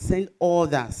and send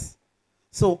others.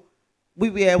 So we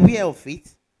were aware of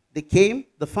it. They came,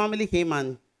 the family came,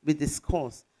 and we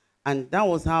discussed. And that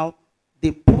was how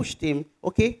they pushed him,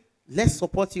 okay, let's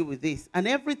support you with this. And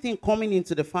everything coming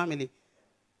into the family,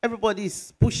 everybody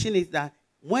is pushing it that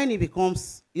when he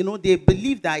becomes, you know, they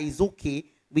believe that he's okay,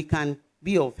 we can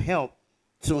be of help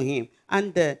to him.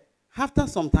 And after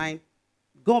some time,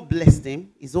 God blessed him,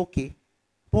 he's okay.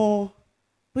 But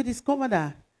we discovered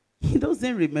that he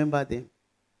doesn't remember them.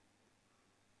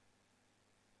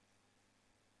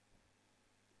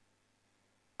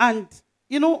 And,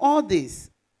 you know, all this,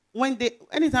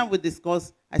 anytime we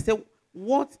discuss, I say,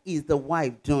 what is the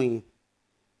wife doing?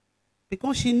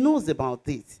 Because she knows about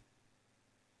it.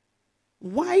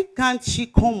 Why can't she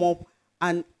come up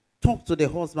and talk to the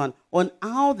husband on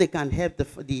how they can help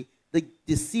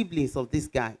the siblings of this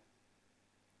guy?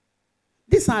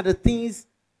 These are the things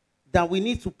that we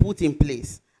need to put in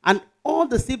place. And all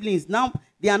the siblings now,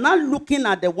 they are not looking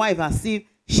at the wife as if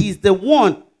she's the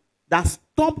one that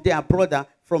stopped their brother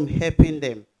from helping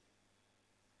them.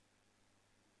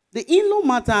 The in-law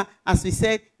matter, as we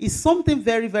said, is something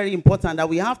very, very important that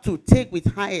we have to take with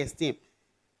high esteem.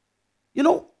 You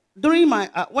know, during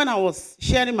when I was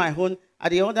sharing my own,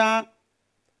 at the other,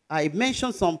 I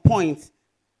mentioned some points,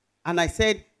 and I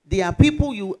said, there are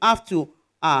people you have to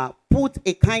put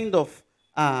a kind of,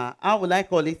 how would I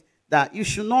call it, that you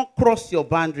should not cross your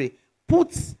boundary.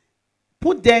 Put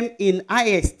them in high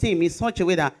esteem in such a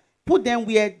way that put them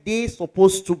where they're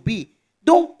supposed to be.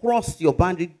 Don't cross your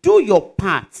boundary. Do your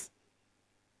part.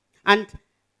 And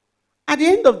at the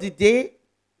end of the day,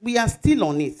 we are still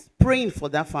on it, praying for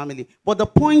that family. But the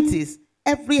point is,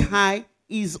 every eye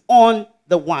is on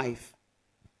the wife.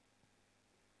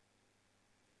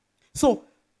 So,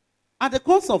 at the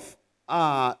course of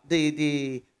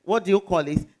the what do you call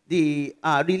it, the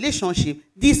relationship,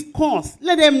 discuss,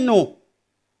 let them know.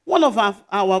 One of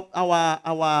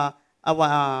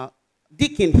our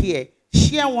deacon here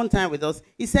shared one time with us.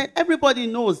 He said, everybody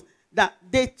knows that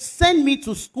they send me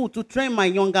to school to train my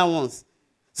younger ones.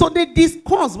 So they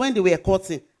discussed when they were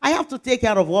courting. I have to take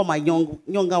care of all my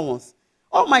younger ones.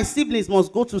 All my siblings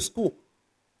must go to school.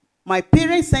 My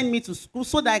parents send me to school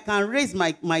so that I can raise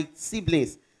my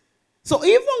siblings. So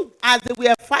even as they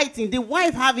were fighting, the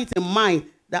wife have it in mind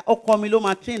that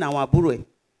Okomiloma train our burwe.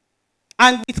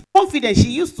 And with confidence, she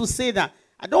used to say that,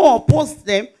 I don't oppose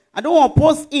them. I don't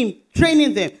oppose him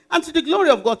training them. And to the glory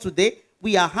of God today,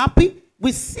 we are happy.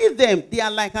 We see them. They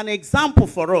are like an example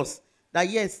for us. That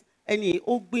yes, he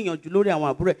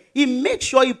makes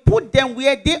sure he put them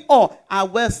where they are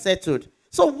well settled.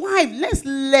 So wife, let's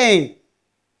learn.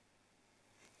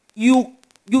 You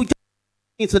just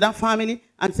into that family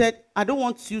and said, I don't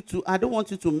want you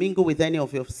to mingle with any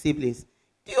of your siblings.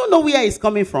 Do you know where he's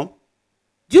coming from?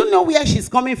 Do you know where she's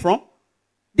coming from?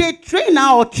 They train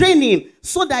her or train him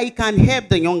so that he can help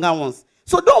the younger ones.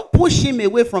 So don't push him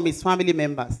away from his family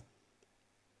members.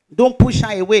 Don't push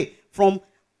her away from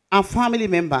a family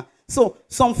member. So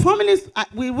some families,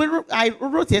 I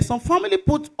wrote here, some family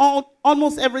put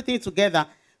almost everything together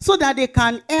so that they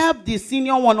can help the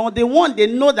senior one or the one they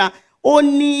know that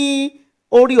only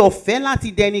Ori or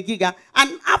Felati Deni Giga.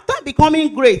 And after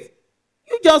becoming great,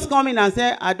 you just come in and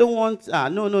say, I don't want,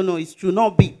 no, it should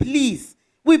not be. Please,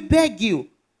 we beg you.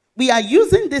 We are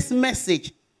using this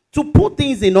message to put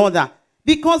things in order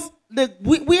because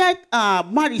we are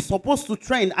married supposed to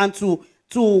train and to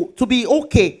to be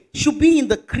okay should be in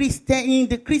the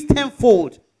Christian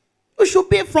fold. You should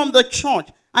be from the church.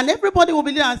 And everybody will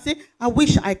believe and say, I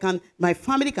wish my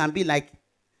family can be like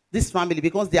this family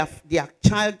because they are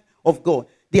child of God.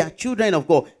 They are children of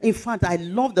God. In fact, I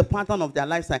love the pattern of their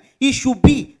lifestyle. It should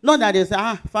be. Not that they say,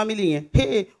 family,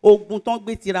 hey,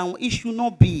 it should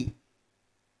not be.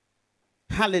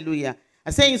 Hallelujah.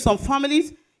 I say in some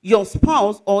families, your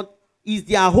spouse is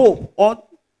their hope, or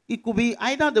it could be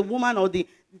either the woman or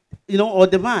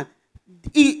the man.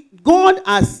 God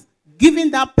has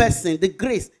given that person the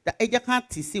grace that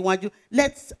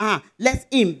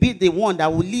let him be the one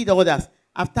that will lead others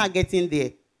after getting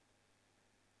there.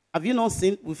 Have you not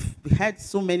seen? We've heard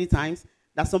so many times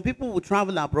that some people will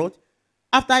travel abroad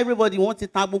after everybody wants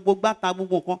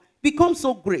to become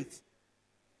so great,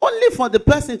 only for the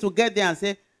person to get there and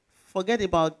say, forget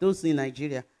about those in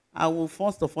Nigeria. I will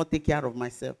first of all take care of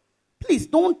myself. Please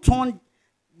don't turn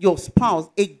your spouse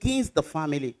against the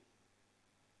family.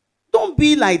 Don't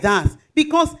be like that.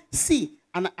 Because, see,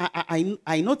 and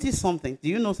I noticed something. Do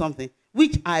you know something?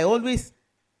 Which I always,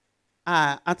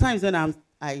 at times when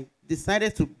I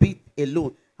decided to be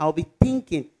alone, I'll be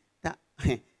thinking that,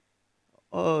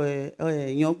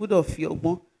 you're good of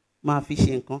your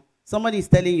somebody is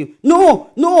telling you,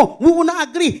 no, we will not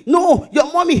agree. No,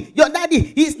 your mommy, your daddy,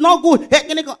 he's not good.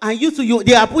 And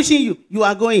they are pushing you. You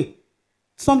are going.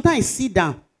 Sometimes sit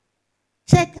down.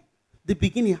 Check the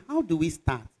beginning. How do we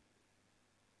start?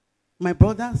 My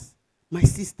brothers, my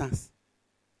sisters,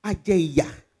 Ajeya.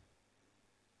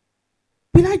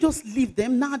 Will I just leave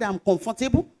them now that I'm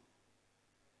comfortable?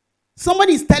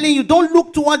 Somebody is telling you, don't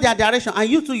look toward their direction, and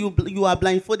you are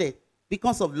blindfolded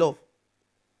because of love.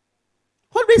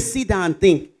 Always sit down and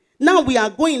think. Now we are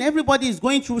going, everybody is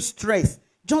going through stress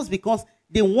just because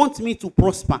they want me to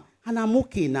prosper, and I'm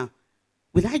okay now.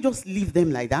 Will I just leave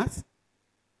them like that?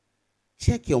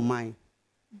 Check your mind.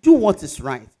 Do what is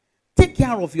right. Take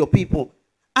care of your people.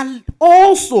 And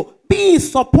also be in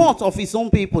support of his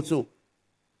own people too.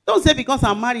 Don't say because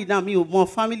I'm married now, me, more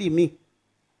family, me.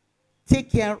 Take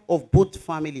care of both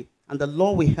family. And the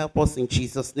Lord will help us in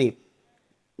Jesus' name.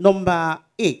 Number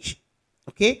 8.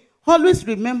 Okay? Always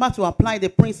remember to apply the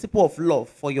principle of love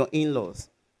for your in-laws.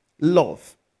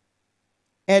 Love.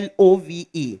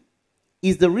 L-O-V-E.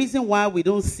 Is the reason why we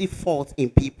don't see fault in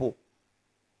people.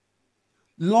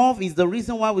 Love is the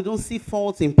reason why we don't see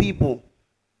fault in people.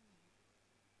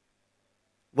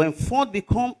 When fault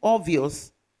becomes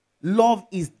obvious, love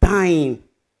is dying.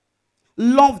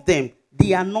 Love them.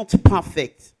 They are not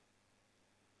perfect.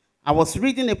 I was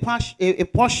reading a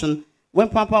portion when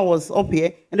Papa was up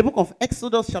here in the book of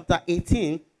Exodus chapter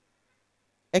 18.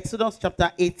 Exodus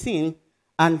chapter 18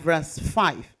 and verse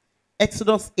 5.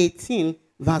 Exodus 18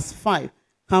 verse 5.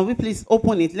 Can we please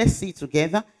open it? Let's see it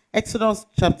together. Exodus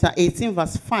chapter 18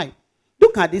 verse 5.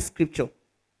 Look at this scripture.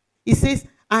 It says,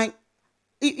 can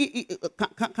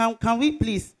we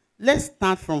please, let's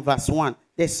start from verse 1.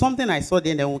 There's something I saw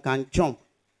there, then we can jump.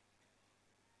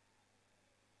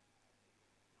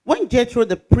 When Jethro,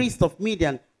 the priest of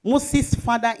Midian, Moses'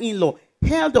 father-in-law,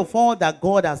 heard of all that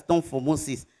God has done for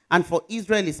Moses and for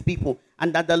Israel, his people,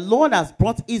 and that the Lord has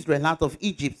brought Israel out of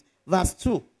Egypt. Verse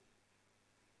 2.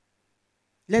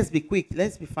 Let's be quick.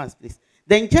 Let's be fast, please.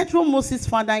 Then Jethro, Moses'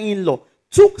 father-in-law,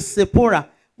 took Zipporah,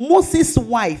 Moses'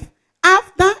 wife,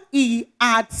 after he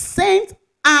had sent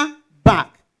her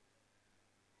back.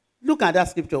 Look at that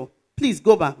scripture. Please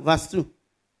go back. Verse 2.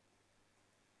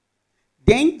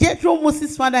 Then Jethro,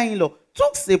 Moses' father-in-law,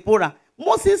 took Zipporah,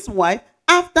 Moses' wife,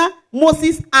 after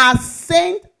Moses had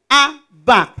sent her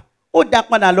back. Oh, that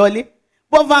one alone.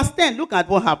 But verse 10, look at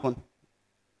what happened.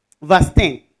 Verse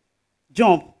 10.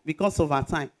 Jump because of our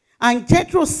time. And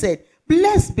Jethro said,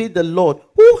 blessed be the Lord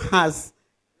who has...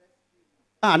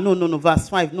 No. Verse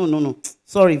 5. No.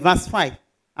 Sorry, verse 5.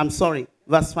 I'm sorry.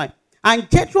 Verse 5. And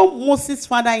Jethro, Moses'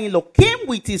 father-in-law, came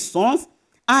with his sons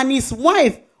and his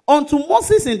wife unto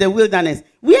Moses in the wilderness,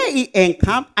 where he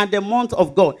encamped at the mount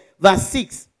of God. Verse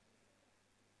 6.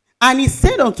 And he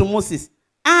said unto Moses,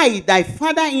 I, thy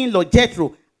father-in-law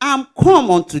Jethro, am come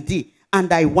unto thee, and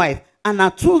thy wife, and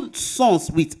her 2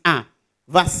 sons with her.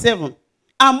 Verse 7.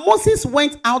 And Moses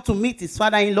went out to meet his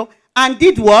father-in-law, and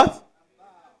did what?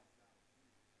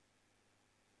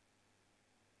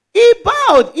 He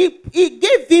bowed. He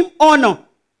gave him honor.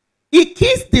 He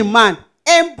kissed the man,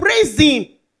 embraced him,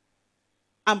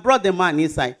 and brought the man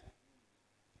inside.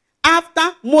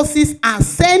 After Moses had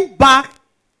sent back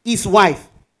his wife.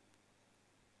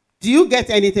 Do you get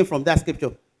anything from that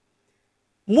scripture?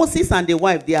 Moses and the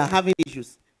wife, they are having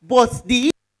issues. But the issue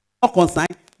is not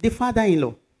concerned the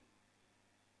father-in-law.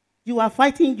 You are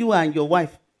fighting, you and your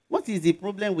wife. What is the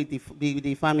problem with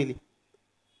the family?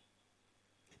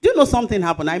 Do you know something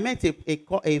happened? I met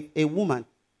a woman.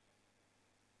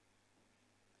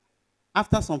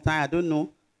 After some time, I don't know,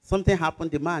 something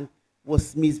happened. The man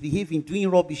was misbehaving, doing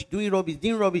rubbish.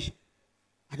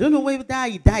 I don't know whether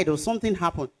he died or something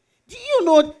happened. Do you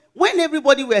know when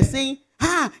everybody were saying,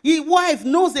 his wife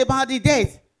knows about the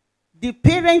death, the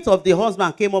parents of the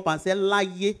husband came up and said,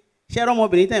 "Láyé, ṣé ọmọ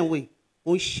obìnrin tẹ́ ń wò yìí,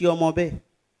 ó ń ṣe ọmọ bẹ́ẹ̀.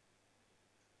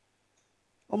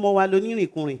 Ọmọ wa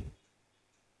lónírìnkùnrin.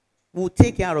 We'll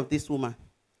take care of this woman."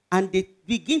 And they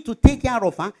begin to take care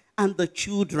of her and the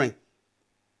children.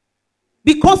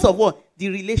 Because of what? The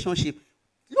relationship.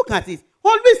 Look at it.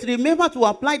 Always remember to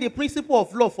apply the principle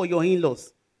of love for your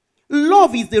in-laws.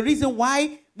 Love is the reason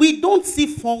why we don't see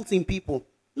fault in people.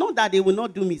 Not that they will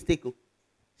not do mistake.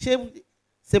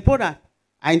 Sephora,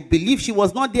 I believe she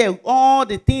was not there. All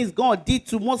the things God did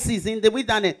to Moses in the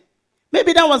wilderness.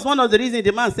 Maybe that was one of the reasons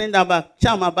the man sent her back.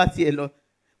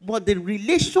 But the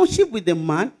relationship with the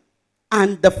man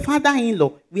and the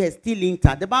father-in-law were still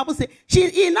intact. The Bible says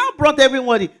he now brought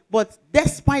everybody, but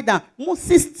despite that,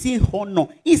 Moses still honor.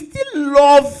 He still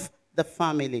loved the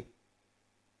family.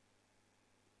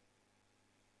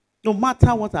 No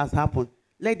matter what has happened,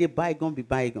 let the bygone be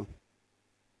bygone.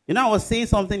 You know, I was saying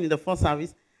something in the first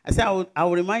service. I said I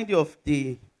will remind you of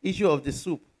the issue of the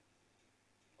soup.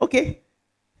 Okay.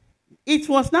 It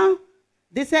was now,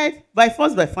 they said, by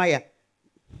force, by fire.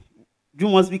 You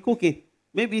must be cooking.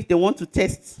 Maybe they want to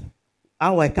test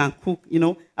how I can cook. You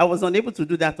know, I was unable to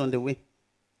do that on the way.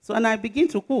 So, and I begin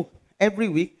to cook every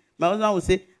week. My husband would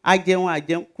say, I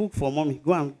cook for mommy.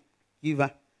 Go and give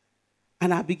her.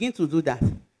 And I begin to do that.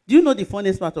 Do you know the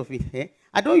funniest part of it? Eh?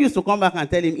 I don't used to come back and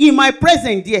tell him, in my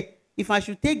present, dear, if I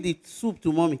should take the soup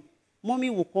to mommy, mommy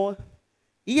will call,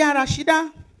 Iya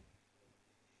Rashida,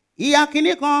 Iya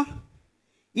Kinekon,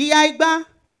 Iya Igba,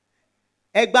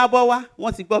 Egba Bowa,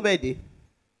 once he go bed.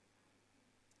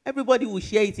 Everybody will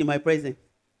share it in my presence.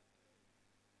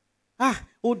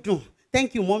 Odun,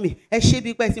 thank you, mommy.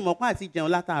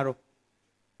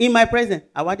 In my presence,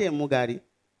 I want them mugari.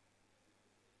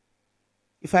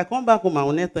 If I come back home, I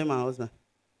will not tell my husband.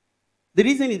 The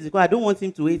reason is because I don't want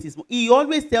him to hate his mom. He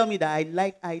always tell me that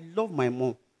I love my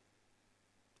mom.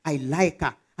 I like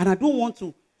her. And I don't want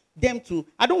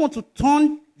I don't want to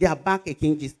turn their back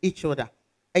against each other.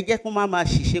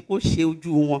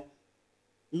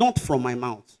 Not from my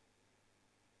mouth.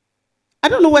 I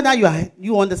don't know whether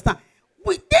you understand.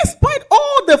 Despite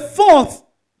all the faults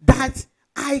that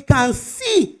I can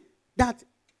see, that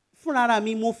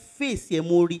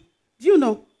do you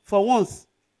know, for once,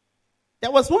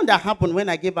 there was one that happened when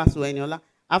I gave birth to Eniola,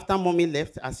 after mommy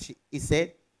left, as he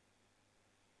said.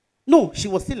 No, she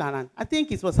was still around. I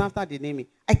think it was after the naming.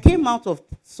 I came out of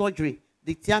surgery,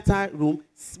 the theater room,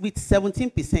 with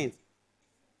 17%.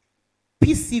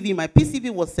 PCV, my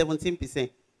PCV was 17%.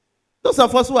 Those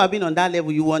of us who have been on that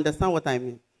level, you will understand what I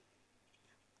mean.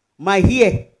 My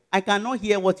ear, I cannot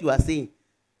hear what you are saying.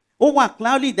 Oh,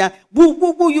 cloudy that.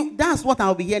 That's what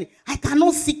I'll be hearing. I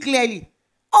cannot see clearly.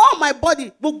 All my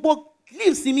body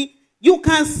lives in me. You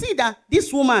can see that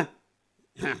this woman,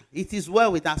 it is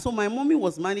well with her. So my mommy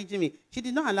was managing me. She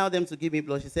did not allow them to give me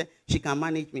blood. She said she can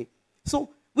manage me. So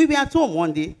we were at home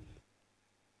one day,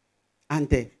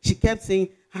 and she kept saying,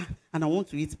 and I want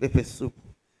to eat pepper soup.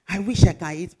 I wish I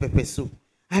can eat pepper soup.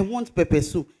 I want pepper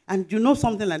soup. And you know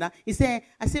something like that? I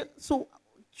said, so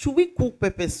should we cook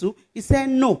pepper soup? He said,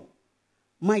 no.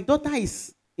 My daughter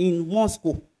is in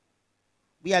Moscow.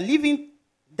 We are living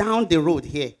down the road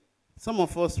here. Some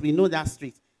of us, we know that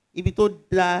street.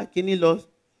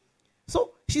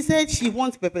 So she said she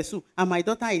wants pepper soup, and my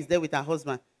daughter is there with her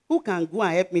husband. Who can go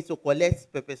and help me to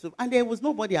collect pepper soup? And there was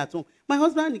nobody at home. My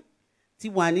husband,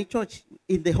 Tiwani church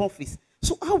in the office.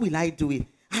 So how will I do it?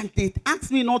 And they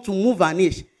asked me not to move an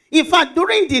inch. In fact,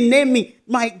 during the naming,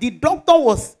 the doctor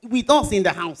was with us in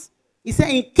the house. He said,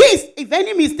 in case, if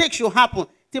any mistake should happen,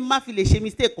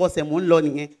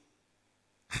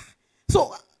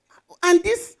 so, and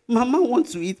this mama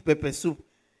wants to eat pepper soup.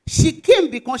 She came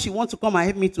because she wants to come and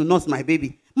help me to nurse my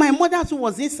baby. My mother too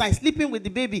was inside sleeping with the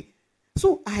baby.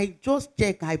 So I just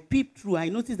checked, I peeped through, I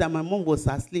noticed that my mom was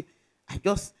asleep.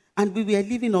 And we were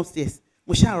living upstairs.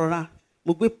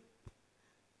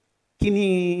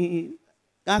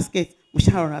 Gasket.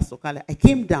 I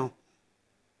came down.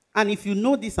 And if you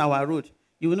know this our road,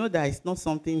 you will know that it's not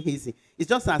something easy. It's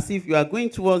just as if you are going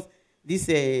towards this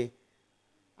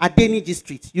Adeniji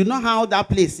Street. You know how that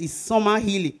place is somehow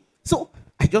hilly. So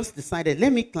I just decided,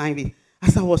 let me climb it.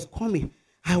 As I was coming,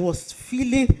 I was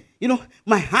feeling,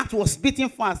 my heart was beating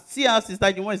fast. See how Sister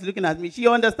Jumon is looking at me. She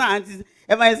understands.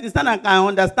 If I understand, I can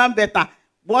understand better.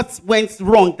 what went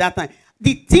wrong that time.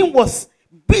 The thing was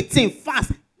beating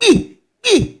fast.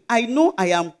 I know I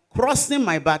am crossing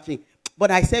my battery.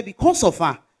 But I said, because of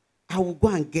her, I will go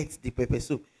and get the pepper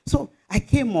soup. So I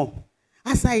came up.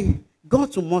 As I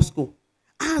got to Moscow,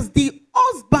 as the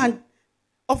husband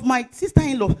of my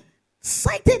sister-in-law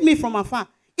sighted me from afar,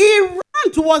 he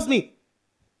ran towards me.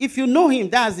 If you know him,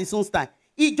 that's his own style.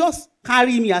 He just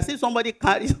carried me as if somebody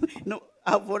carries. No,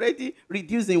 I've already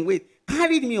reduced in weight.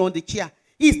 Carried me on the chair.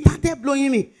 He started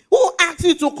blowing me. Who asked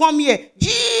you to come here?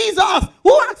 Jesus!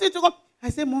 Who asked you to come? I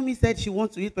said, Mommy said she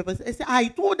wants to eat pepper soup. I said, I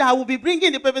told her I will be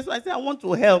bringing the pepper soup. I said, I want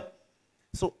to help.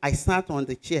 So I sat on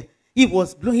the chair. He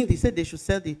was blowing. He said they should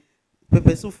sell the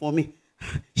pepper soup for me.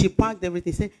 She packed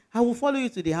everything. He said, I will follow you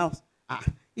to the house. I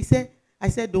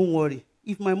said, don't worry.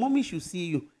 If my mommy should see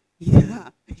you,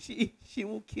 she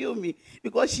will kill me.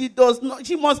 Because she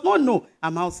must not know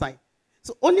I'm outside.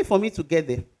 So only for me to get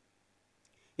there.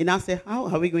 And I said, how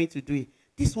are we going to do it?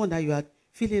 This one that you are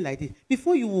feeling like this.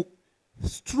 Before you will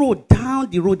stroll down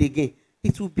the road again,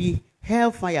 it will be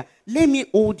hellfire. Let me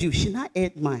hold you. She now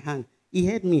held my hand. He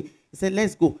held me. He said,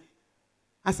 let's go.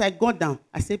 As I got down,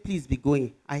 I said, please be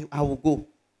going. I will go.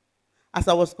 As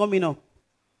I was coming up,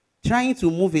 trying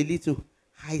to move a little,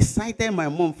 I sighted my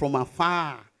mom from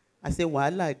afar. I said,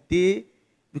 Wala day,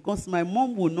 because my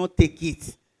mom will not take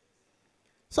it.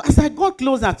 So as I got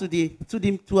closer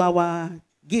to our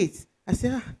gate, I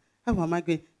said, how am I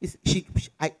going?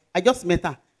 I just met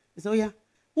her. I said, oh yeah,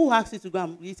 who asked you to go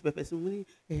and eat pepper soup?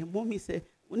 Mommy said,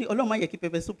 Ọlọ́run yẹ kí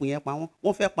pepper soup yẹn pa wọ́n.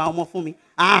 Wọ́n fẹ́ pa ọmọ fún mi.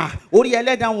 Orí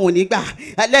ẹlẹ́dàá wọn ò ní gbà.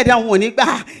 Ẹlẹ́dàá wọn ò ní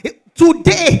gbà.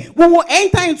 Today, we will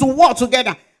enter into war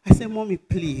together. I said, Mommy,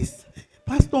 please.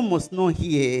 Pastor must not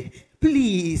hear.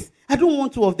 Please. I don't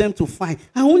want two of them to fight.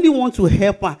 I only want to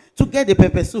help her to get the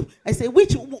pepper soup. I said,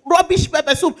 which rubbish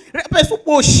pepper soup? Pepper soup,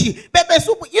 oh she. Pepper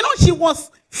soup. You know, she was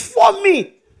for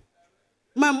me.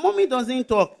 My mommy doesn't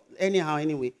talk anyhow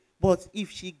anyway. But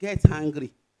if she gets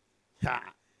hungry,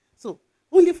 so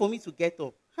only for me to get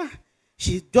up.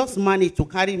 She just managed to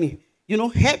carry me. You know,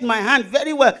 held my hand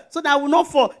very well so that I will not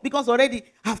fall. Because already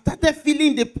I've started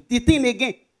feeling the thing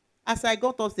again. As I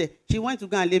got upstairs, she went to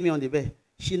go and lay me on the bed.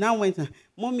 She now went,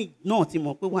 Mommy, no,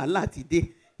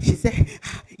 today. She said,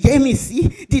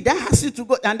 Yemisi, did I ask you to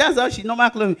go? And that's how she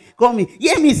normally call me.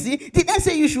 Yemisi, did I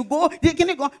say you should go? Can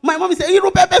you go? My mommy said,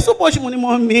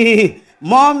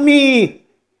 Mommy.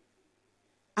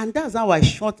 And that's how I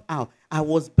shut out. I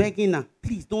was begging her,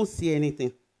 please don't say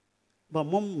anything. But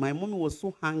my mommy was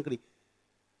so hungry.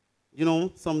 You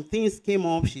know, some things came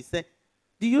up. She said,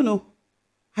 do you know,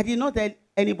 I did not tell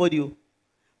anybody.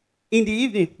 In the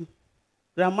evening,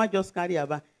 Grandma just carried her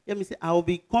back. Let me say, I will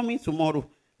be coming tomorrow.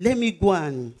 Let me go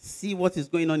and see what is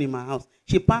going on in my house.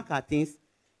 She packed her things,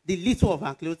 the little of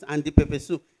her clothes, and the pepper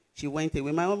soup. She went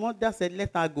away. My mother said,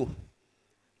 let her go.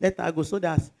 Let her go so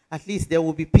that at least there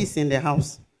will be peace in the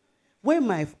house. When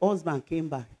my husband came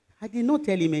back, I did not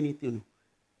tell him anything.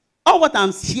 All what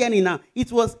I'm sharing now,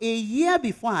 it was a year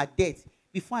before her death,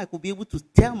 before I could be able to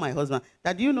tell my husband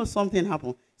that, do you know something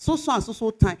happened? So and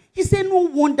so time. He said, no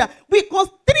wonder. Because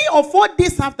 3 or 4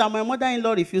 days after, my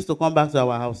mother-in-law refused to come back to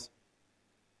our house.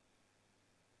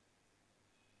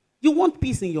 You want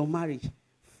peace in your marriage.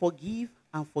 Forgive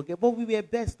and forget. But we were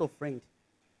best of friends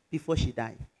before she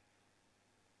died.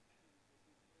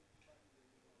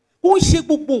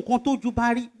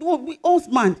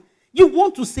 Husband, you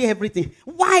want to say everything.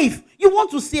 Wife, you want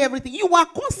to say everything. You are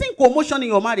causing commotion in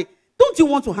your marriage. Don't you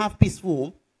want to have peaceful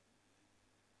home?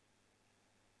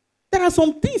 There are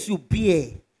some things you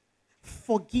bear.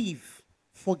 Forgive,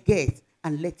 forget,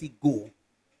 and let it go.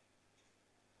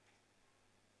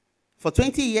 For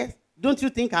 20 years, do you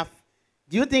think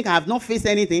I have not faced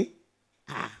anything?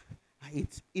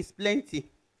 It's plenty.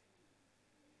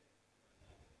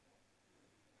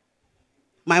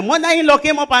 My mother-in-law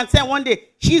came up and said one day,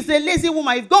 she's a lazy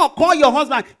woman. If God called your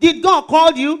husband, did God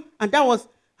call you? And that was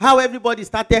how everybody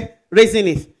started raising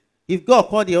it. If God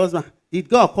called the husband, did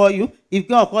God call you? If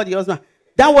God called the husband.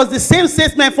 That was the same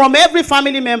statement from every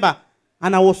family member.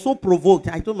 And I was so provoked.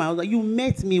 I told my husband, you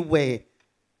met me where?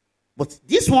 But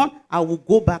this one, I will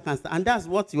go back and that's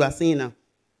what you are saying now.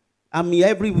 I'm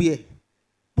everywhere.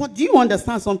 But do you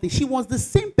understand something? She was the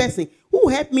same person who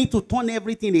helped me to turn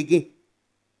everything again.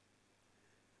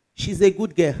 She's a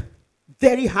good girl.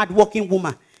 Very hardworking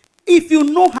woman. If you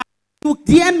know her, you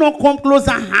dare not come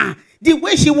closer to her. The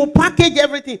way she will package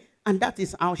everything. And that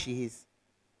is how she is.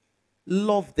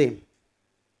 Love them.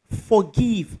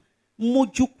 Forgive.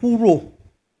 Mojukuro.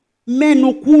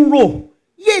 Menukuro.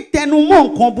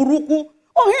 Yetenumon komburuku.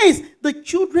 Oh, yes, the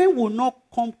children will not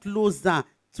come closer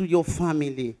to your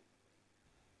family.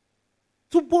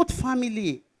 to both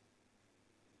family.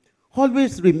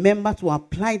 Always remember to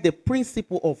apply the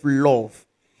principle of love.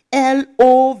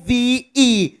 Love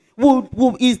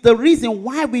is the reason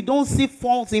why we don't see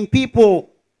faults in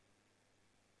people.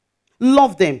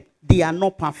 Love them. They are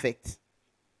not perfect.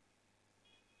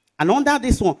 And under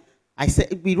this one, I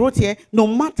said, we wrote here, no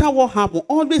matter what happens,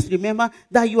 always remember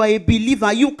that you are a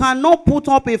believer. You cannot put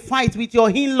up a fight with your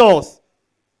in-laws.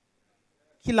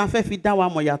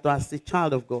 As a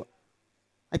child of God.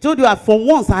 I told you, for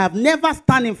once, I have never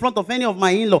stand in front of any of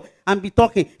my in-law and be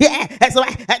talking.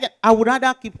 I would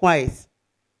rather keep quiet.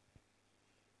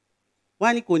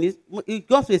 When it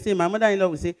goes to say, my mother-in-law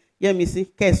will say, yeah,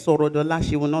 Missy,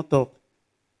 she will not talk.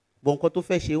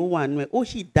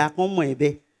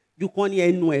 You can't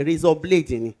hear no razor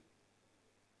blade in it.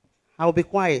 I'll be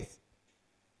quiet.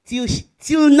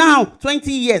 Till now,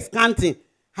 20 years counting,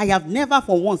 I have never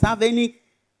for once have any.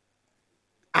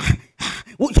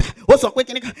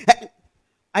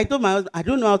 I told my husband, I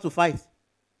don't know how to fight.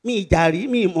 Me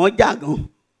more jargon.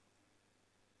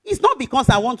 It's not because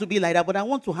I want to be like that, but I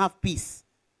want to have peace.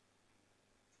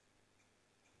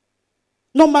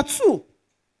 Number 2,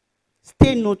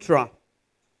 stay neutral.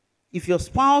 If your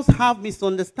spouse have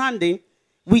misunderstanding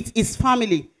with his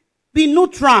family, be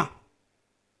neutral.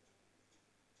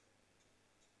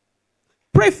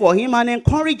 Pray for him and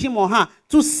encourage him or her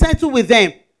to settle with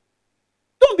them.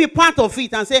 Don't be part of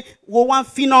it and say, "Wo one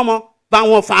phenomenon,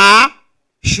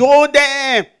 show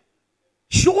them.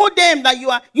 Show them that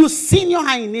you senior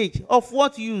her in age. Of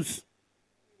what use?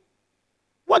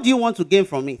 What do you want to gain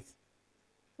from it?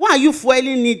 Why are you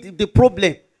fueling the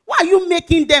problem? Why are you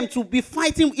making them to be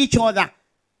fighting each other?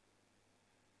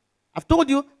 I've told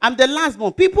you, I'm the last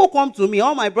one. People come to me,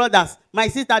 all my brothers, my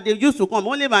sister, they used to come.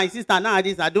 Only my sister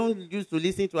nowadays, I don't used to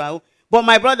listen to her. But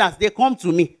my brothers, they come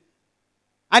to me.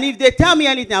 And if they tell me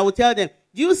anything, I will tell them,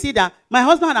 do you see that my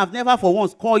husband have never for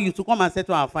once called you to come and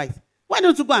settle our fight? Why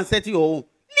don't you go and settle your own?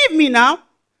 Leave me now.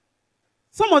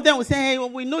 Some of them will say, hey,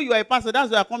 we know you are a pastor.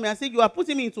 That's why I come here. I say, you are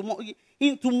putting me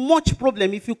into much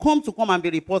problem if you come and be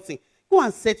reporting. Go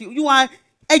and settle. You are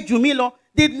a Jumilo.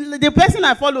 The person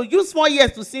I follow used 4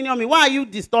 years to senior me. Why are you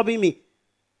disturbing me?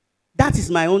 That is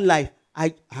my own life.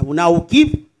 I will now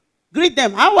greet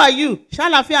them. How are you?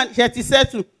 Shalafi and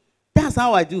Shetisetu. That's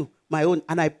how I do my own.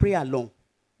 And I pray along.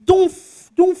 Don't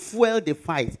fuel the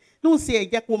fight. Don't say,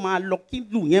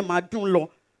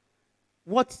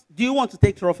 what do you want to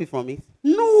take trophy from it?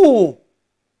 No.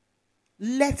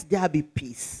 Let there be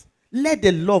peace. Let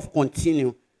the love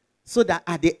continue. So that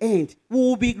at the end, we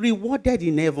will be rewarded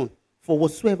in heaven for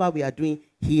whatsoever we are doing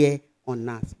here on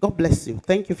earth. God bless you.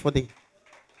 Thank you for the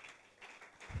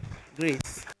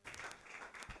grace.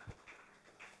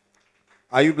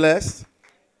 Are you blessed?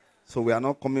 So we are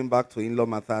not coming back to in-law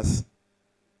matters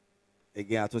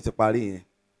again at Paris.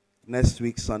 Next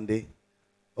week, Sunday.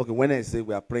 Okay, Wednesday,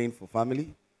 we are praying for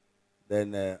family.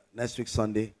 Then next week,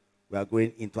 Sunday, we are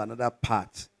going into another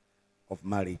part of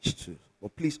marriage too.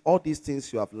 But please, all these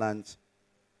things you have learned,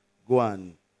 go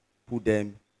and put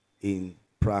them in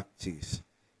practice.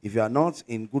 If you are not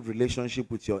in good relationship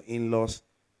with your in-laws,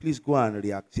 please go and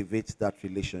reactivate that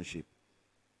relationship.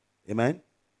 Amen?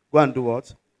 Go and do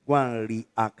what? Go and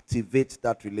reactivate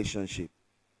that relationship.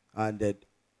 And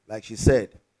like she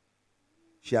said,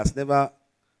 she has never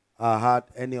had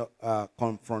any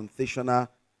confrontational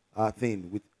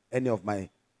thing with any of my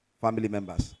family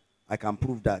members. I can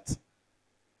prove that.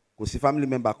 Because if family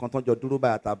member content your duro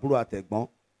by ataburo ategbon,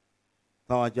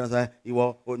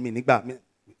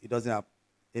 it doesn't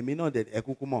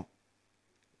happen.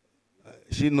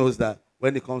 She knows that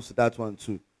when it comes to that one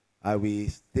too, I will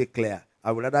stay clear.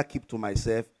 I would rather keep to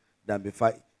myself than be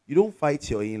fight. You don't fight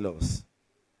your in-laws.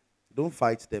 Don't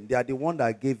fight them. They are the one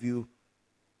that gave you,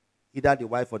 either the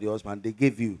wife or the husband, they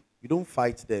gave you. You don't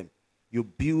fight them. You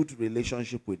build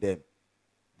relationship with them.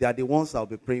 They are the ones that will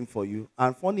be praying for you.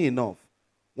 And funny enough,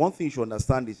 one thing you should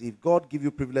understand is if God give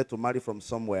you privilege to marry from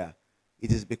somewhere,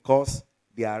 it is because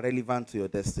they are relevant to your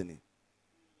destiny.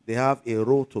 They have a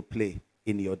role to play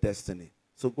in your destiny.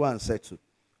 So go and settle.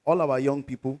 All our young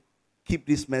people, keep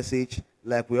this message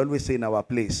like we always say in our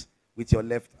place, with your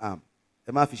left arm.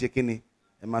 Emma fi shekini,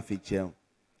 Emma fi cheun.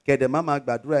 Ke de mama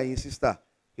gbàdúrà yin sister,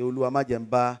 ke Olúwa má jẹ́ n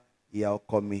bá ìyá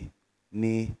ọkọ mi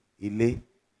ní ilé.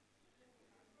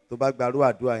 Tó bá gbàrú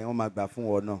àdúrà yẹn wọ́n máa gbà fún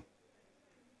wọn náà.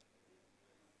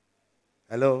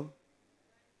 Hello?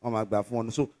 Wọ́n máa gbà fún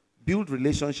wọn. So build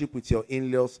relationship with your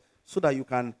in-laws so that you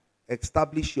can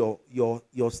establish your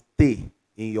stay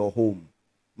in your home.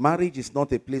 Marriage is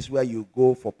not a place where you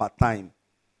go for part-time.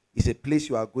 It's a place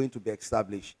you are going to be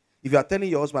established. If you are telling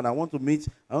your husband, I want to be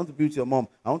with your mom,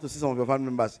 I want to see some of your family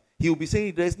members, he will be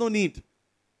saying, there is no need.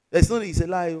 There's no, it's a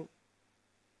lie.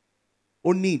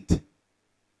 Or need.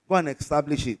 Go and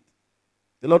establish it.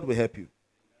 The Lord will help you.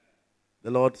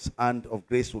 The Lord's hand of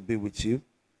grace will be with you.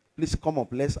 Please come up.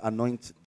 Let's anoint